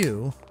a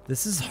few.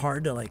 This is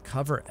hard to like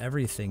cover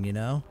everything, you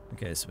know?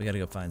 Okay, so we gotta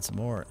go find some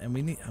more. And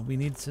we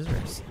need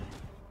scissors.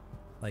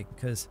 Like,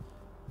 cause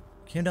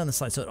came down the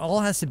slide. So it all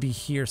has to be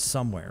here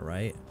somewhere,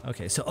 right?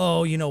 Okay, so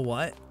oh, you know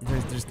what?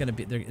 It's gonna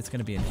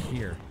be in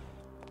here.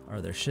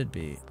 Or there should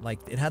be. Like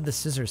it had the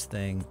scissors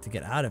thing to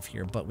get out of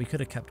here, but we could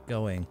have kept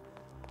going.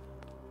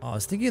 Oh, I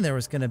was thinking there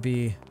was gonna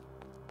be.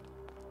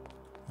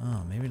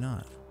 Oh, maybe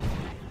not.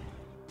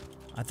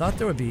 I thought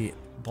there would be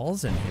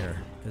balls in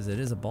here because it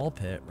is a ball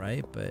pit,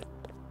 right? But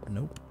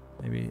nope.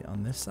 Maybe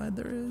on this side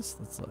there is.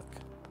 Let's look.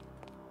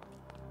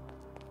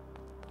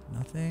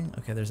 Nothing.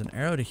 Okay, there's an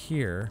arrow to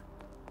here.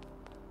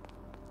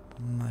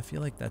 I feel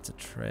like that's a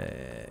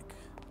trick.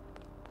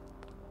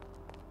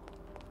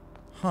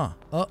 Huh.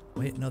 Oh,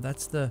 wait, no,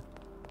 that's the...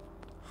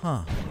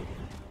 Huh.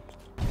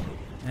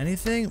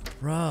 Anything?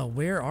 Bruh,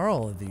 where are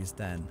all of these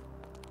then?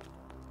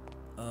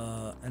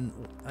 And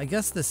I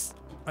guess this...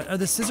 Are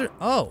the scissors...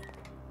 Oh!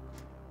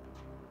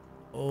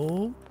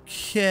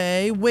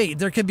 Okay, wait,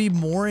 there could be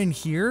more in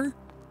here?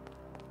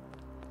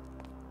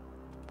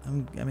 I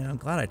mean, I'm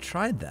glad I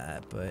tried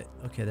that, but...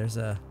 Okay, there's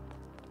a...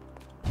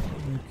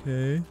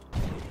 Okay.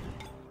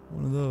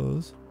 One of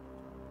those.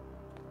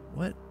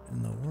 What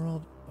in the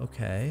world?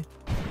 Okay.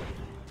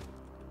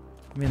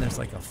 I mean, there's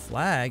like a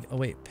flag. Oh,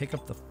 wait, pick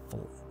up the...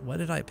 What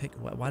did I pick?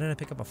 Why did I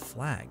pick up a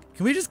flag?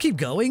 Can we just keep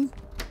going?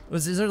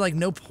 Is there like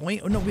no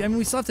point? Oh, no, I mean,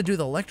 we still have to do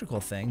the electrical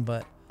thing,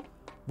 but...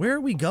 Where are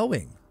we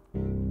going?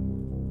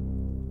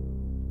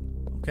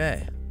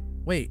 Okay.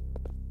 Wait.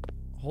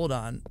 Hold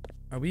on.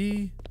 Are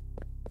we...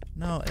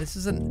 No, this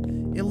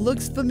isn't... It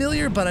looks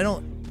familiar, but I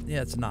don't...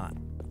 Yeah, it's not.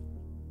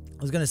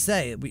 I was gonna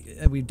say,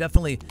 we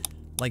definitely,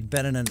 like,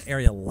 been in an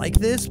area like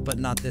this, but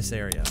not this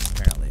area,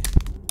 apparently.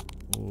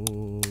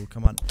 Oh,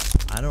 come on.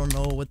 I don't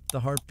know what the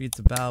heartbeat's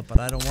about, but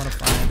I don't want to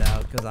find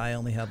out because I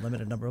only have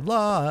limited number of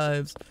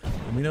lives.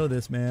 And we know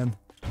this, man.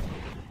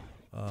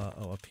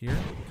 Oh, up here?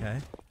 Okay.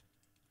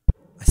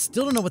 I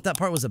still don't know what that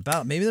part was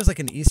about. Maybe there's like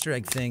an Easter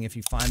egg thing if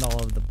you find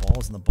all of the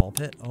balls in the ball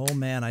pit. Oh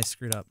man, I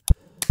screwed up.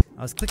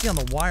 I was clicking on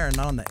the wire and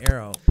not on the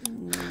arrow.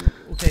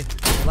 Okay,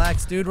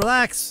 relax, dude,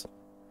 relax.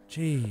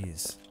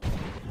 Jeez.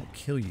 I'll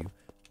kill you.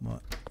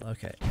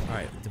 Okay,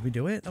 alright, did we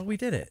do it? Oh, we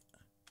did it.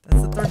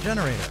 That's the third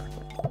generator.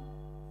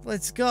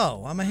 Let's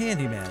go. I'm a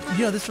handyman.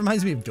 You know, this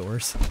reminds me of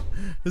Doors.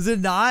 Is it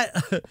not?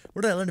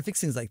 Where did I learn to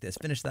fix things like this?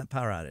 Finish that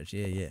power outage.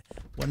 Yeah.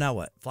 What now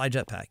what? Fly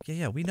jetpack.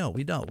 Yeah, we know.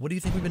 What do you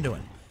think we've been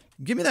doing?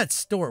 Give me that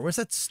store. Where's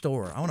that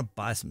store? I want to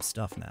buy some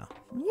stuff now.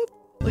 Whoop.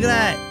 Look at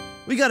that.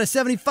 We got a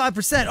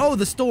 75%. Oh,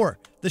 the store.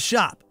 The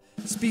shop.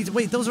 Speed.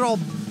 Wait, those are all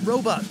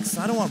Robux.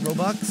 I don't want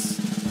Robux.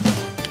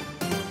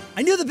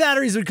 I knew the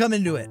batteries would come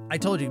into it. I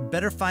told you,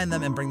 better find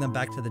them and bring them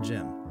back to the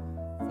gym.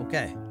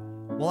 Okay.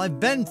 Well,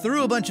 I've been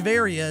through a bunch of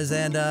areas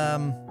and,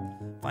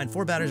 find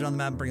 4 batteries on the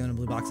map and bring them in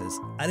blue boxes.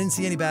 I didn't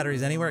see any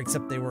batteries anywhere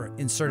except they were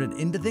inserted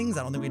into things.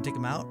 I don't think we can take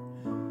them out.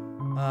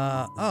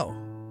 Oh.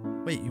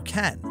 Wait, you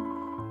can.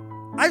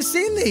 I've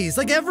seen these,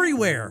 like,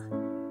 everywhere.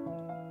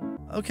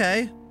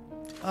 Okay.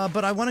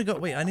 But I want to go,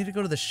 wait, I need to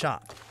go to the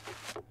shop.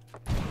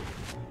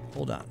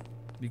 Hold on.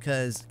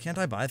 Because, can't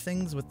I buy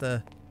things with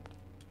the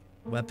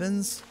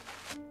weapons?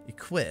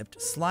 Equipped.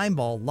 Slime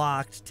ball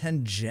locked.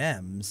 10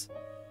 gems.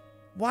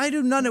 I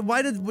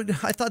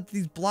thought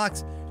these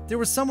blocks, there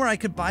was somewhere I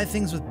could buy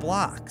things with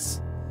blocks.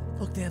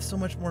 Look, they have so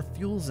much more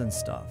fuels and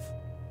stuff.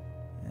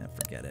 Yeah,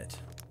 forget it.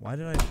 Why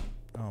did I,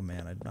 oh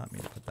man, I did not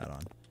mean to put that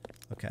on.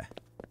 Okay.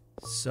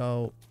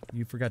 So,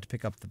 you forgot to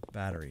pick up the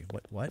battery.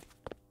 What?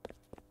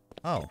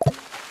 Oh.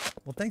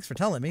 Well, thanks for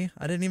telling me.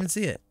 I didn't even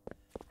see it.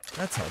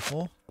 That's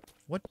helpful.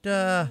 What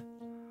you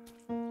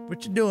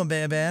doing,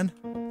 Banban?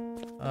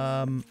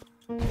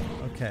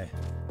 Okay.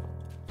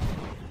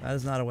 That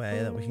is not a way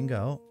that we can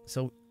go.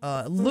 So,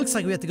 it looks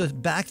like we have to go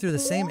back through the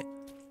same...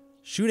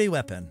 Shoot a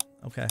weapon.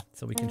 Okay,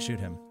 so we can shoot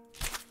him.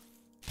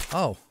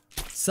 Oh.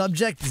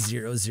 Subject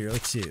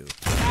 002.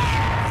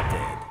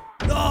 Dead.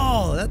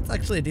 Oh, that's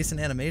actually a decent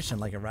animation,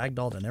 like a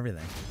ragdoll and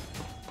everything.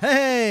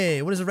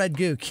 Hey, what is a red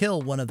goo?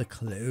 Kill one of the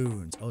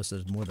clones. Oh, so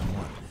there's more than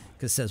one.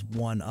 Because it says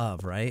one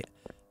of, right?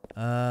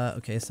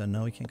 Okay, so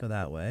no, we can't go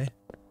that way.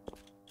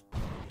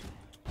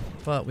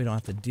 But we don't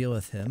have to deal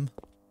with him.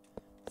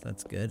 So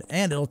that's good.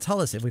 And it'll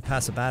tell us if we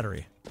pass a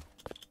battery.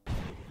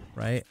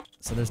 Right?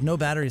 So there's no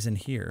batteries in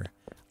here.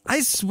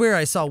 I swear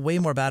I saw way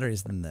more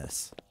batteries than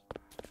this.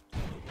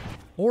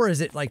 Or is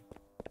it like...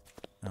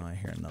 Oh, I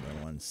hear another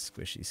one.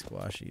 Squishy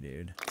squashy,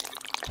 dude.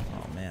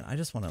 Oh, man. I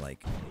just want to,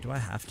 like... Do I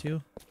have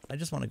to? I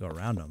just want to go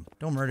around him.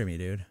 Don't murder me,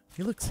 dude.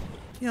 He looks...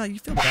 You know, you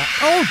feel bad.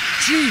 Oh,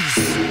 jeez!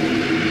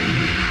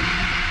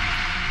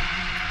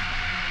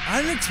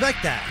 I didn't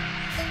expect that.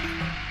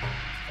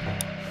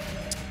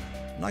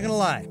 I'm not gonna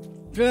lie.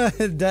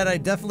 That I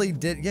definitely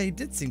did. Yeah, he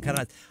did seem kind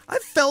of... I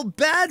felt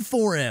bad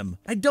for him.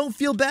 I don't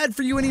feel bad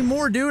for you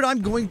anymore, dude.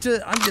 I'm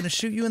gonna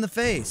shoot you in the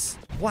face.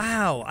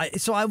 Wow.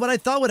 What I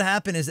thought would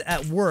happen is,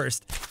 at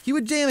worst, he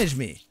would damage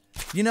me.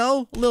 You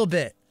know? A little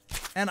bit.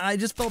 And I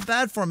just felt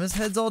bad for him. His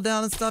head's all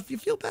down and stuff. You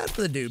feel bad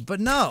for the dude. But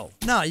no.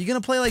 No, you're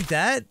gonna play like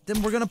that?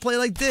 Then we're gonna play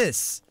like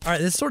this.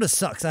 Alright, this sort of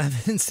sucks. I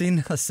haven't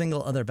seen a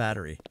single other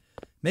battery.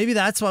 Maybe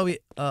that's why we...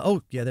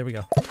 oh, yeah, there we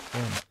go.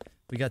 Boom.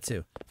 We got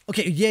 2.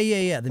 Okay,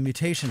 yeah. The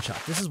mutation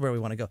shop. This is where we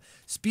want to go.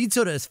 Speed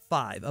soda is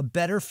 5. A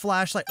better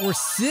flashlight or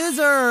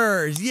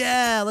scissors.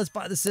 Yeah, let's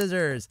buy the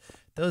scissors.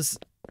 Those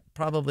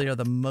probably are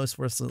the most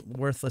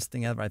worthless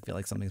thing ever. I feel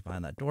like something's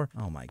behind that door.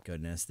 Oh my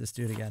goodness, this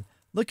dude again.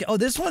 Look, oh,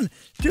 this one.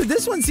 Dude,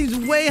 this one seems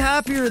way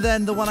happier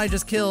than the one I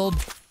just killed.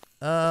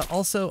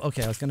 Also,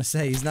 okay, I was gonna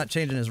say, he's not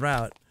changing his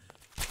route.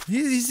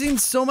 He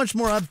seems so much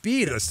more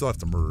upbeat. Yeah, I still have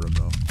to murder him,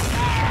 though.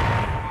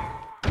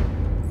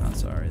 Not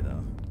sorry,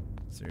 though.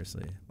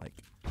 Seriously, like...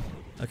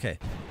 Okay,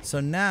 so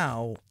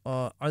now,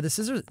 are the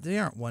scissors, they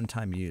aren't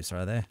one-time use,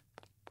 are they?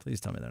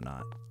 Please tell me they're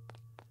not.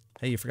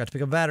 Hey, you forgot to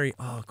pick up a battery.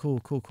 Oh,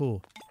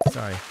 cool.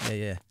 Sorry,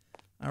 yeah.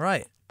 All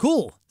right,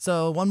 cool.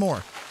 So, one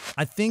more.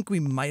 I think we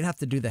might have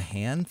to do the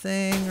hand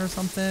thing or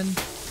something.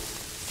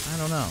 I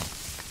don't know.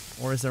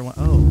 Or is there one?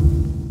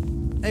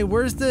 Oh. Hey,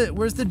 where's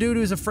the dude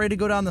who's afraid to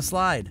go down the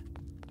slide?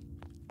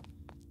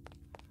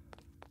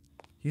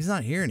 He's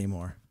not here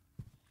anymore.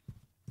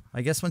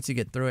 I guess once you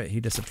get through it,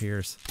 he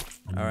disappears.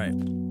 All right.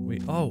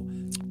 Oh,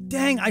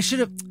 dang! I should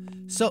have.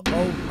 So,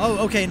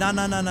 okay.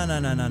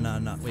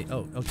 No. Wait.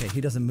 Oh, okay.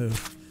 He doesn't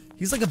move.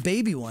 He's like a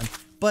baby one.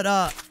 But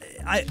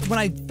when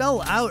I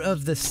fell out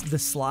of the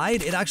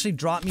slide, it actually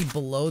dropped me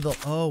below the.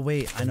 Oh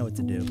wait, I know what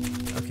to do.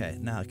 Okay,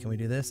 now can we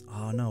do this?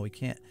 Oh no, we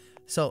can't.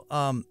 So,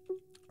 or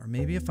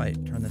maybe if I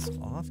turn this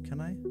off, can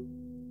I?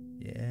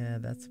 Yeah,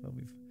 that's what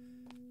we've.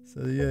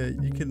 So yeah,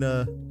 you can.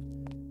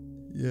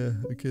 Yeah.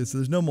 Okay. So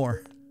there's no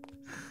more.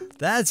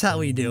 That's how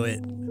we do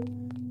it.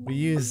 We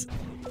use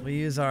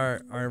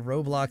our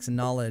Roblox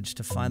knowledge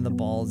to find the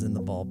balls in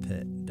the ball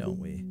pit, don't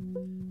we?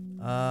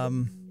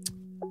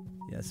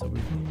 Yeah, so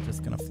we're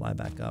just gonna fly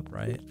back up,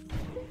 right?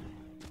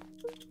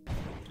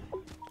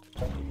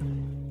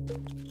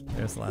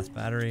 There's the last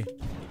battery.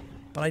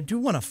 But I do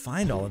want to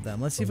find all of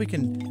them. Let's see if we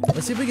can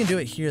do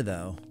it here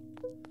though.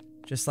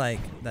 Just like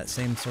that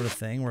same sort of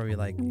thing where we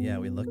like, yeah,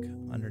 we look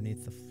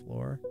underneath the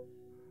floor.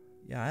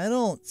 Yeah, I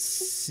don't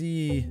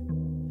see.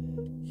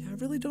 Yeah, I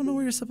really don't know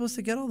where you're supposed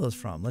to get all those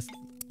from.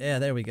 Yeah,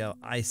 there we go.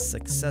 I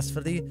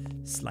successfully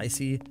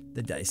slicey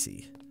the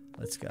dicey.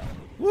 Let's go.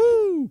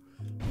 Woo!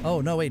 Oh,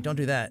 no, wait, don't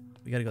do that.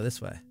 We gotta go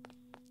this way.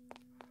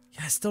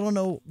 Yeah, I still don't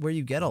know where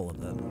you get all of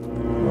them.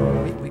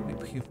 Wait.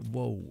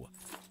 Whoa.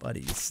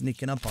 Buddy, you're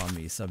sneaking up on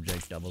me,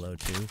 subject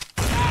 002.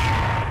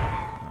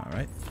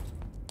 Alright.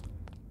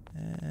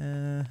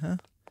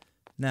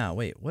 Now,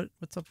 wait,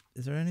 what's up?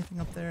 Is there anything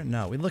up there?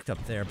 No, we looked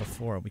up there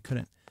before. We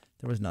couldn't.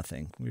 There was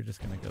nothing. We were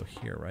just gonna go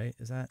here, right?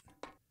 Is that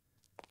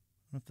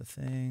up the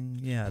thing?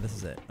 Yeah, this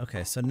is it.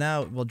 Okay, so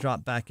now we'll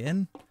drop back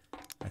in,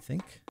 I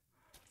think.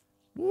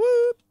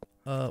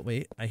 Whoop!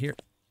 Wait, I hear.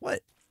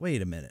 What?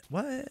 Wait a minute.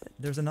 What?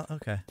 There's another.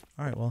 Okay.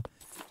 Alright, well,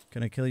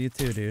 gonna kill you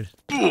too, dude.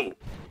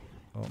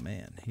 Oh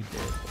man, he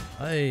did.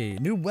 Hey,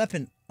 new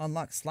weapon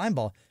unlocked, slime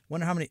ball.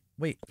 Wonder how many.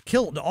 Wait,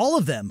 killed all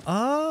of them.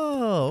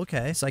 Oh,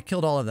 okay. So I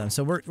killed all of them.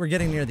 So we're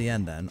getting near the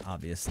end then,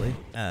 obviously,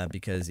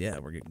 because yeah,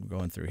 we're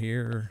going through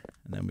here,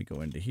 and then we go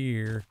into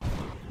here.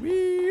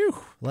 Woo!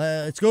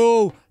 Let's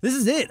go. This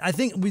is it. I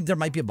think there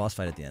might be a boss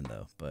fight at the end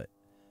though, but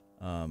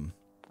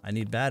I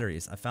need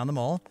batteries. I found them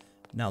all.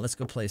 Now let's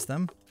go place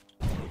them.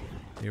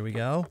 Here we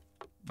go.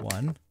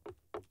 1,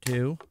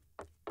 2,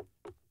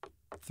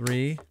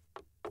 3,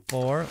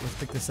 4. Let's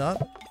pick this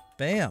up.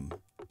 Bam.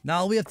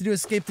 Now all we have to do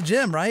is escape the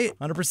gym, right?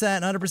 100%,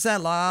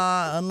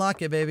 100%.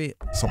 Unlock it, baby.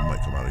 Something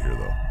might come out of here,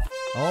 though.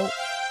 Oh,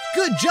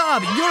 good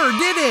job. Yor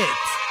did it.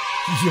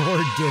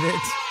 Yor did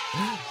it.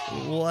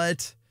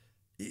 What?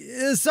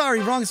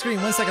 Sorry, wrong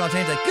screen. 1 second, I'll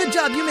change that. Good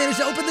job. You managed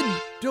to open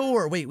the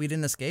door. Wait, we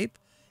didn't escape?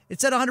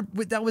 It said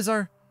 100. That was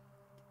our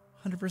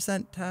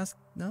 100% task.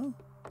 No?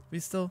 We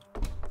still.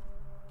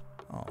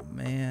 Oh,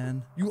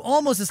 man. You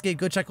almost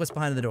escaped. Go check what's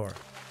behind the door.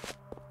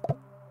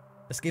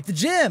 Escape the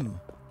gym.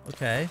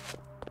 Okay.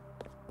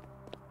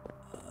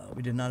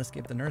 We did not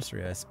escape the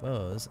nursery, I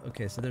suppose.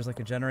 Okay, so there's like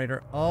a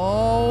generator.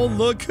 Oh,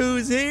 look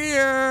who's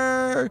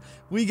here!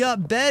 We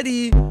got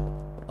Betty.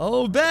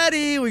 Oh,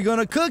 Betty, we're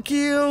gonna cook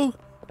you.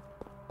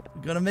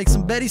 We're gonna make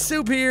some Betty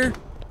soup here.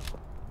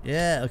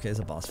 Yeah, okay, it's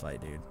a boss fight,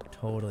 dude.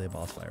 Totally a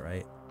boss fight,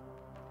 right?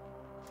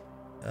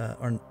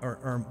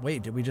 Or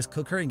wait, did we just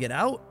cook her and get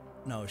out?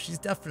 No, she's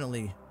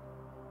definitely.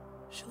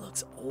 She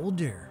looks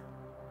older,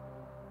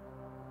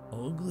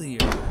 uglier,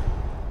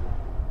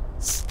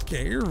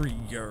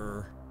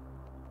 scarier.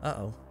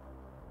 Uh-oh.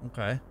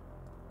 Okay.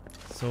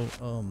 So,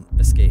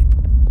 escape.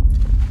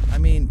 I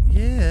mean,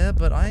 yeah,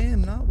 but I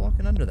am not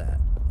walking under that.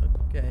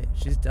 Okay,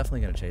 she's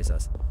definitely gonna chase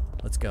us.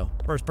 Let's go.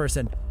 First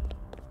person.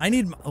 I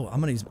need, oh, I'm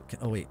gonna use,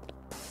 oh wait.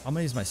 I'm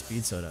gonna use my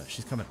speed soda.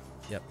 She's coming.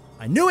 Yep.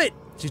 I knew it!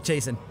 She's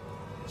chasing.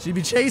 She'd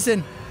be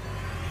chasing.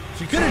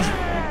 She could've.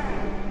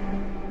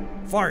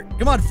 Fart.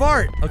 Come on,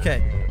 fart!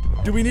 Okay.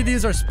 Do we need to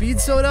use our speed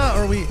soda,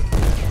 or we,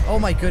 oh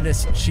my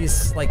goodness,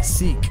 she's like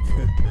Seek.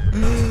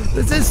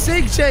 This is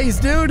Seek Chase,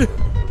 dude!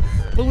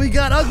 But we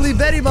got ugly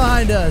Betty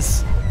behind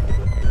us!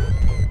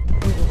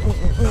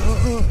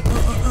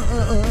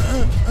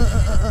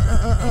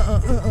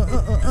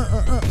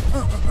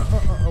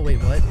 Oh, wait,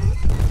 what?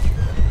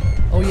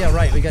 Oh, yeah,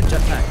 right, we got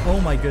jetpack. Oh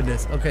my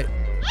goodness, okay.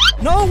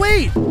 No,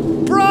 wait!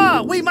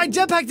 Bruh! Wait, my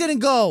jetpack didn't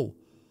go!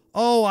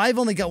 Oh, I've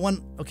only got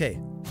one. Okay.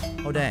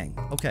 Oh, dang.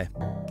 Okay.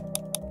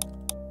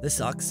 This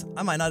sucks.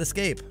 I might not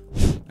escape.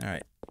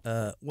 Alright.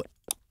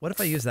 What if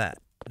I use that?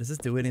 Does this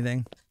do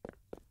anything?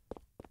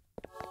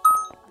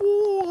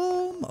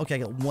 Okay, I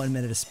got 1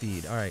 minute of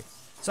speed. All right.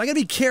 So I gotta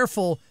be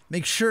careful.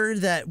 Make sure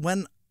that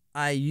when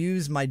I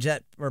use my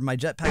jetpack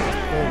is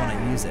full when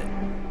I use it.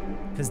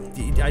 Because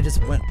I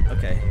just went.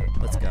 Okay,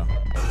 let's go.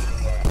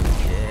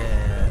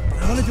 Yeah, but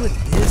I want to do it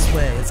this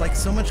way. It's like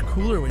so much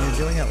cooler when you're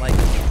doing it like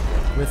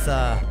with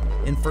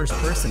in first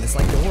person. It's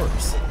like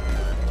Doors.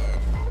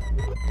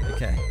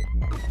 Okay.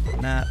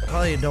 Nah,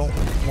 probably don't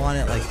want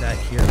it like that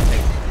here.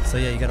 Okay. So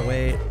yeah, you gotta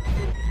wait.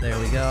 There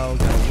we go.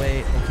 Gotta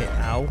wait. Okay,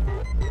 ow.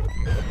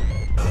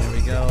 There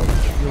we go.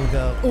 You'll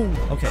go. Oh,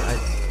 okay.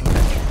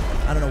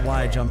 I don't know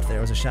why I jumped there.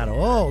 It was a shadow.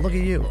 Oh, look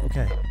at you.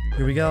 Okay.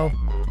 Here we go.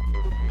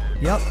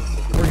 Yep.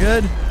 We're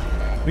good.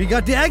 We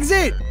got the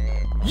exit.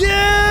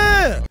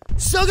 Yeah!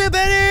 Suck it,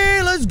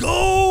 Betty! Let's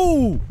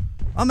go!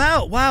 I'm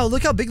out. Wow,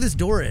 look how big this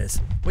door is.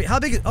 Wait, how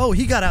big is... Oh,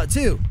 he got out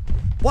too.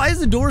 Why is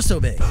the door so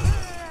big?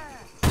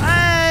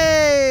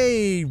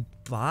 Hey!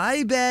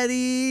 Bye,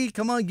 Betty.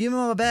 Come on, give him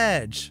a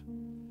badge.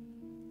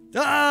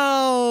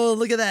 Oh,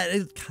 look at that.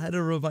 It kind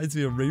of reminds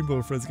me of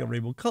Rainbow Friends. It's got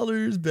rainbow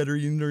colors. Better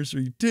in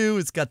Nursery too.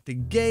 It's got the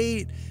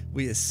gate.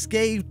 We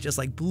escaped just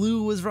like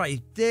Blue was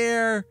right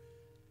there.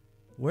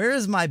 Where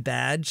is my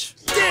badge?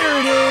 There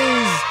it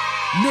is!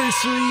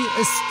 Nursery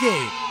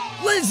escape.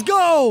 Let's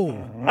go!